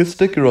 there's only a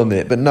sticker on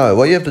there. But no,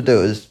 what you have to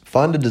do is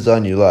find a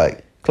design you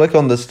like, click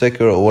on the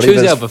sticker or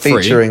whatever is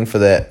featuring for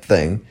that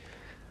thing.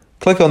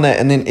 Click on that,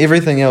 and then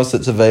everything else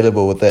that's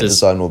available with that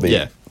design will be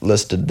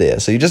listed there.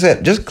 So you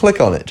just click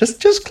on it.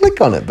 Just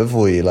click on it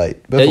before you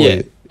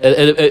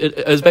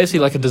It's basically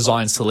like a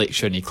design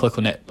selection. You click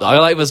on it. I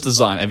like this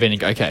design, and then you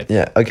go, okay.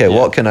 Yeah. Okay. Yeah.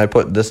 What can I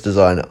put this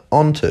design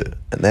onto?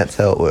 And that's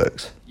how it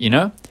works.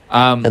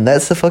 And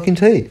that's the fucking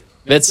tea.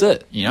 That's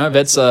it.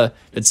 That's the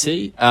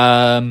tea.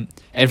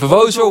 And for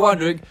those who are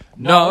wondering,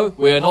 no,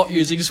 we're not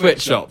using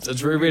sweatshops.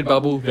 It's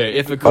Redbubble, very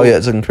ethical. Oh yeah,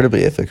 it's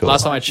incredibly ethical.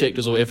 Last time I checked, it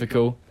was all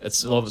ethical. A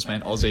lot of it's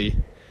made Aussie.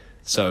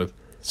 So,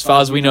 as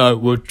far as we know,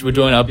 we're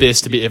doing our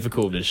best to be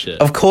ethical with this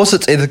shit. Of course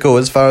it's ethical.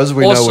 As far as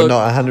we know, we're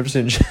not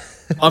 100% sure.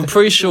 I'm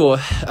pretty sure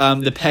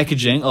the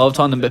packaging, a lot of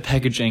time the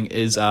packaging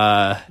is...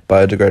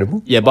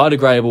 biodegradable? Yeah,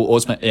 biodegradable, or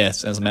it's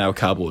made out of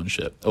cardboard and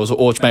shit.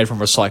 Or it's made from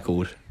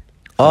recycled.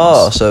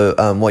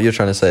 So what you're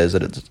trying to say is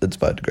that it's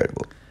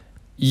biodegradable.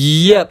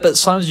 Yeah, but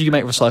sometimes you can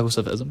make recycled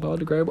stuff that isn't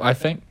biodegradable, I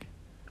think.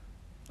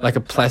 No.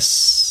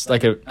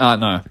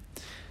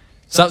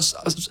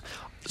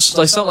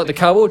 Something like the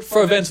cardboard,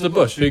 throw it into the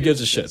bush, who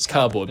gives a shit, it's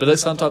cardboard. But there's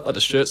sometimes like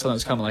the shirt,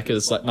 sometimes come like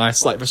it's like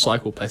nice, like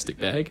recycled plastic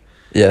bag.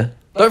 Yeah.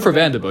 Don't throw it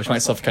in the bush, it might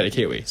suffocate a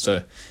kiwi,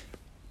 so...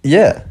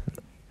 Yeah.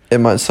 It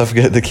might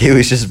suffocate the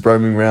kiwis just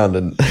roaming around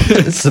in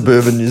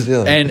suburban New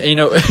Zealand. And,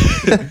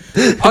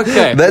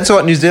 okay. That's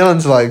what New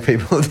Zealand's like,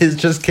 people. There's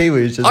just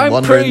kiwis just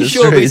wandering the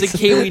streets. I'm pretty sure there's a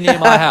kiwi near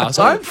my house.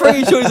 I'm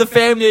pretty sure there's a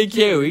family of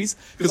kiwis.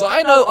 Because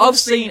I've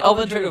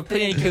interacted with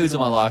plenty of kiwis in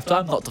my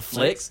lifetime, not to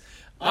flex.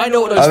 I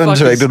know what those I've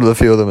interacted with a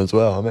few of them as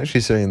well. I'm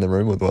actually sitting in the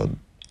room with one.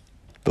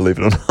 Believe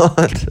it or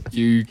not.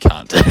 You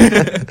can't.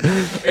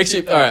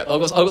 Actually, alright, I've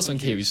got some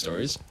kiwi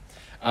stories.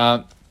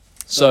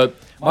 So,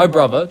 my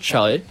brother,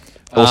 Charlie...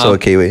 Also a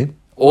kiwi.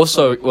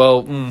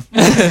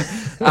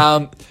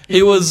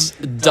 He was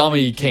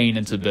dummy keen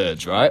into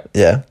birds, right?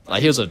 Yeah. Like,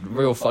 he was a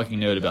real fucking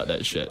nerd about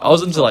that shit. I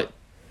was into,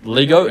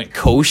 Lego and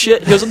cool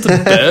shit. He was into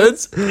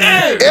birds. Ew!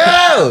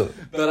 Ew!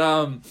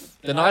 But,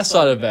 the nice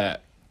side of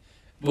that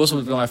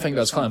also, when I think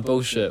that's kind of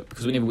bullshit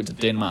because we never went to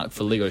Denmark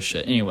for Lego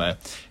shit. Anyway,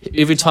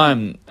 every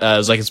time it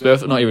was like his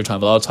birthday, not every time,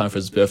 but a lot of time for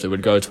his birthday,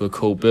 we'd go to a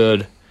cool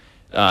bird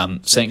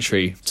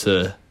sanctuary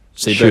to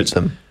see Shoot birds.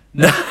 them.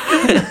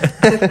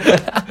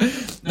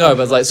 No,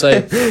 but like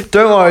say,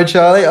 Don't worry,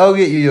 Charlie. I'll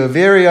get you your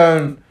very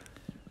own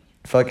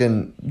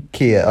fucking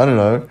Kia. I don't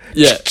know.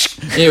 yeah.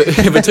 Anyway,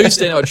 for 2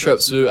 standout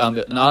trips to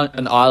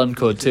an island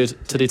called Titty.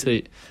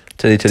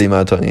 Titty Titty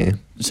Martini.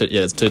 So,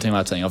 yeah, it's Titty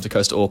Martini off the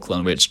coast of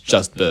Auckland, where it's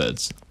just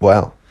birds.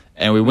 Wow.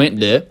 And we went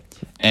there,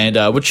 and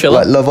we're chilling.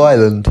 Like Love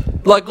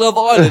Island. Like Love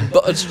Island,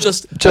 but it's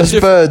just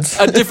Birds.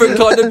 a different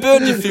kind of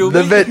bird. You feel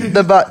me?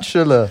 The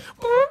Bachelor.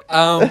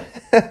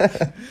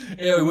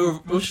 Yeah, we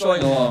were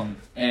strolling along,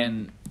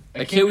 and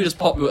a Kiwi just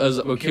popped.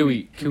 We're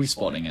Kiwi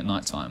spotting at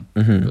night time.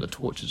 Mm-hmm. With the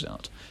torches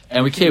out,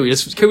 and we Kiwi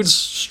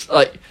just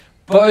like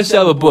bursts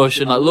out of a bush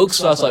and like looks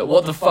at us like,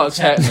 what the fuck's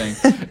happening?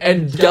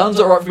 And guns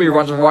it right for me,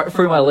 runs right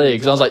through my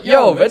legs. And I was like,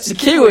 yo, that's a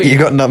Kiwi. You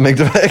got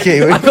nutmegged by a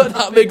Kiwi. I got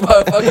nutmegged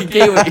by a fucking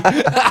Kiwi.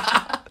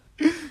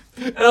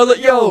 And I was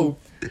like, yo,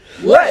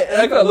 what?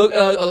 And I got to look,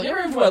 I was like,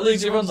 everyone for my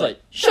legs, everyone's like,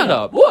 shut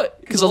up,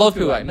 what? Because a lot of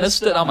people like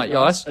missed it. And I'm like,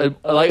 yo,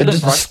 I like It it.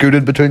 just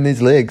scooted between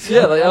these legs.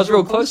 Yeah, like I was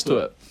real close to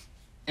it.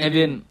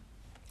 And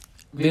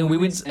then we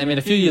went, I mean,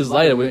 a few years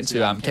later, we went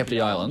to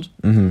Kapiti Island.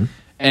 Mm-hmm.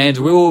 And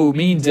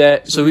me and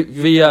Dad, so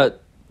we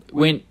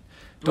went,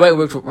 the way it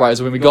worked right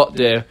is when we got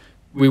there,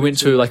 we went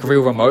to like a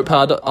real remote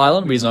part of the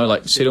island where there's no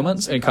like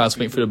settlements and kind of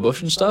went through the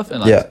bush and stuff,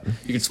 and like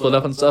you could split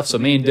up and stuff. So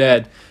me and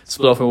Dad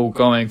split off and we were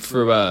going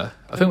through I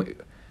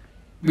think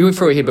we went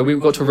through it here, but we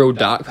got to a real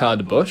dark part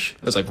of the bush.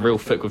 It was like real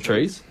thick with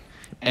trees,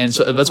 and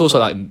so that's also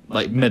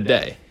like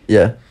midday.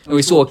 Yeah. And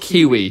we saw a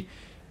Kiwi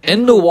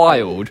in the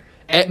wild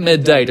at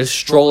midday just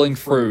strolling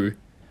through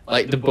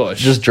like the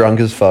bush. Just drunk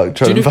as fuck,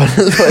 trying to Do you find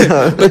his way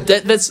home. But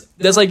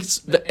that's like,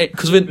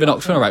 because we're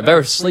nocturnal, right? They're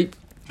asleep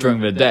during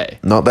the day.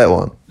 Not that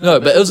one. No,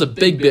 but it was a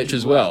big bitch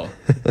as well.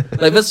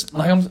 Like this,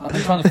 like I'm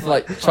trying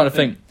to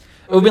think.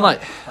 It would be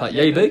like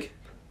yay big.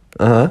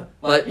 Uh-huh.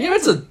 Like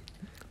it's a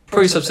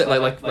pretty subset.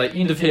 Like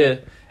end of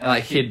here and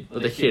like head.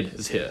 The head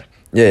is here.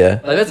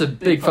 Yeah. Like that's a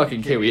big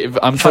fucking Kiwi.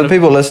 I'm For trying to.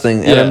 people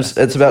listening, Yeah. Adam's,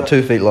 it's about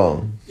 2 feet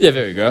long. Yeah,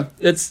 there we go.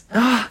 It's.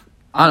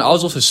 I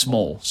was also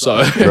small, so.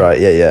 Right.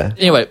 Yeah.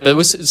 Anyway, but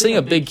we're seeing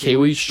a big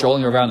Kiwi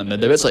strolling around in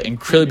midday. It's like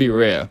incredibly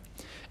rare.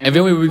 And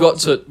then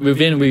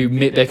we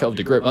met back up with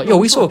the group. Like, yo,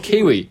 we saw a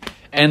Kiwi.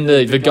 And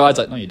the guide's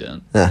like, no, you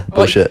didn't. Nah,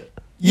 bullshit.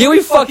 Yeah,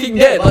 we fucking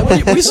did.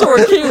 Like, we saw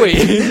a Kiwi.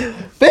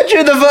 Bitch,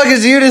 who the fuck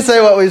is you to say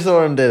what we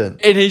saw and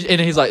didn't? And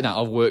he's like,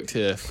 no, I've worked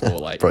here for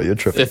like Bro, you're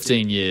tripping.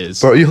 15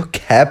 years. Bro, you're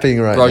capping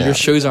right Bro, now. your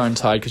shoes aren't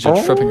tied because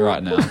you're tripping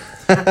right now.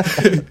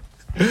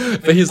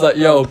 But he's like,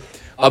 yo,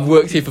 I've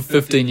worked here for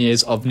 15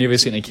 years. I've never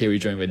seen a Kiwi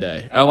during the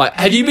day. And I'm like,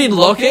 have you been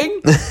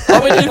looking?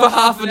 I've been here for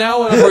half an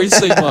hour and I've already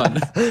seen one.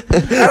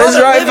 It's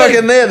right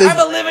fucking there. I'm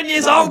 11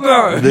 years old,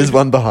 bro. There's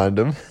one behind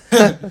him.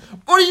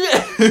 What do you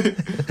mean?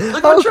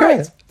 Look what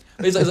tracks.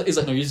 He's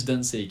like, no, you just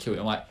didn't see a Kiwi.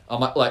 I'm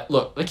like,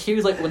 look, the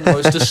Kiwi's like one of the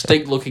most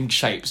distinct looking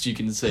shapes you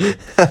can see.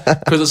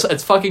 Because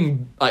it's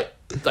fucking like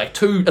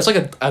two, it's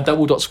like a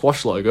double dot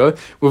squash logo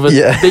with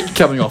a beak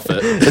coming off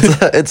it.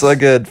 It's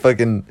like a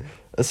fucking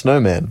a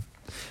snowman.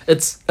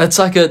 It's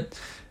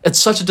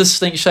such a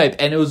distinct shape,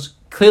 and it was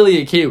clearly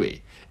a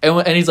Kiwi.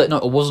 And he's like, no,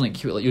 it wasn't a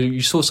Kiwi. Like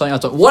you saw something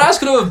else. What else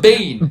could it have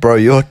been? Bro,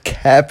 you're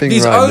capping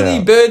There's right now.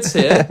 only birds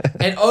here,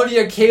 and only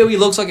a Kiwi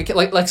looks like a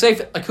like say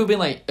if it could have been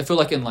like if we're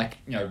like in like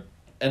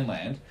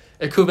inland,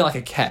 it could have been like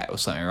a cat or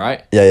something,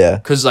 right? Yeah.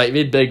 Because like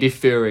they're big, they're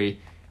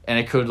furry, and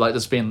it could like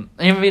just been.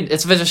 I mean,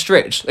 it's a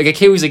stretch. Like a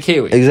Kiwi's a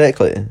Kiwi.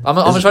 Exactly.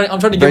 I'm trying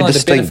to give him like the benefit of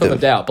distinctive. the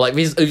doubt, but like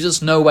there's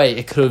just no way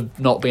it could have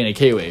not been a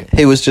Kiwi.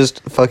 He was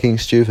just fucking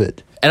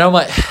stupid. And I'm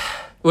like,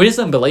 well, he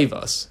doesn't believe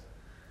us.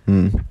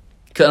 Hmm.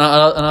 And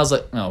I was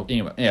like, no,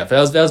 anyway, yeah, that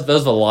was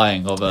the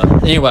lying of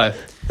it. Anyway,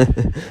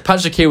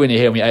 punched a Kiwi in your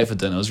head and we ate for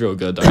dinner. It was real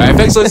good. Alright,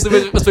 thanks for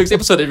listening to this week's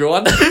episode,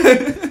 everyone.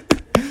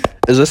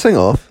 Is this thing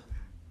off?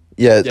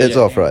 Yeah, it's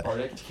off, right? Bro,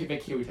 that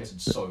Kiwi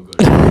tasted so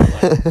good.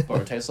 Like, bro,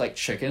 it tastes like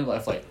chicken,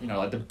 like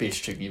the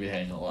best chicken you've ever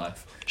had in your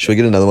life. Should we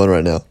get another one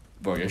right now?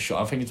 Bro, you're sure?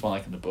 I think it's one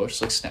like in the bush.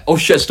 It's like snap. Oh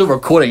shit, it's still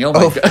recording. Oh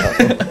my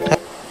god.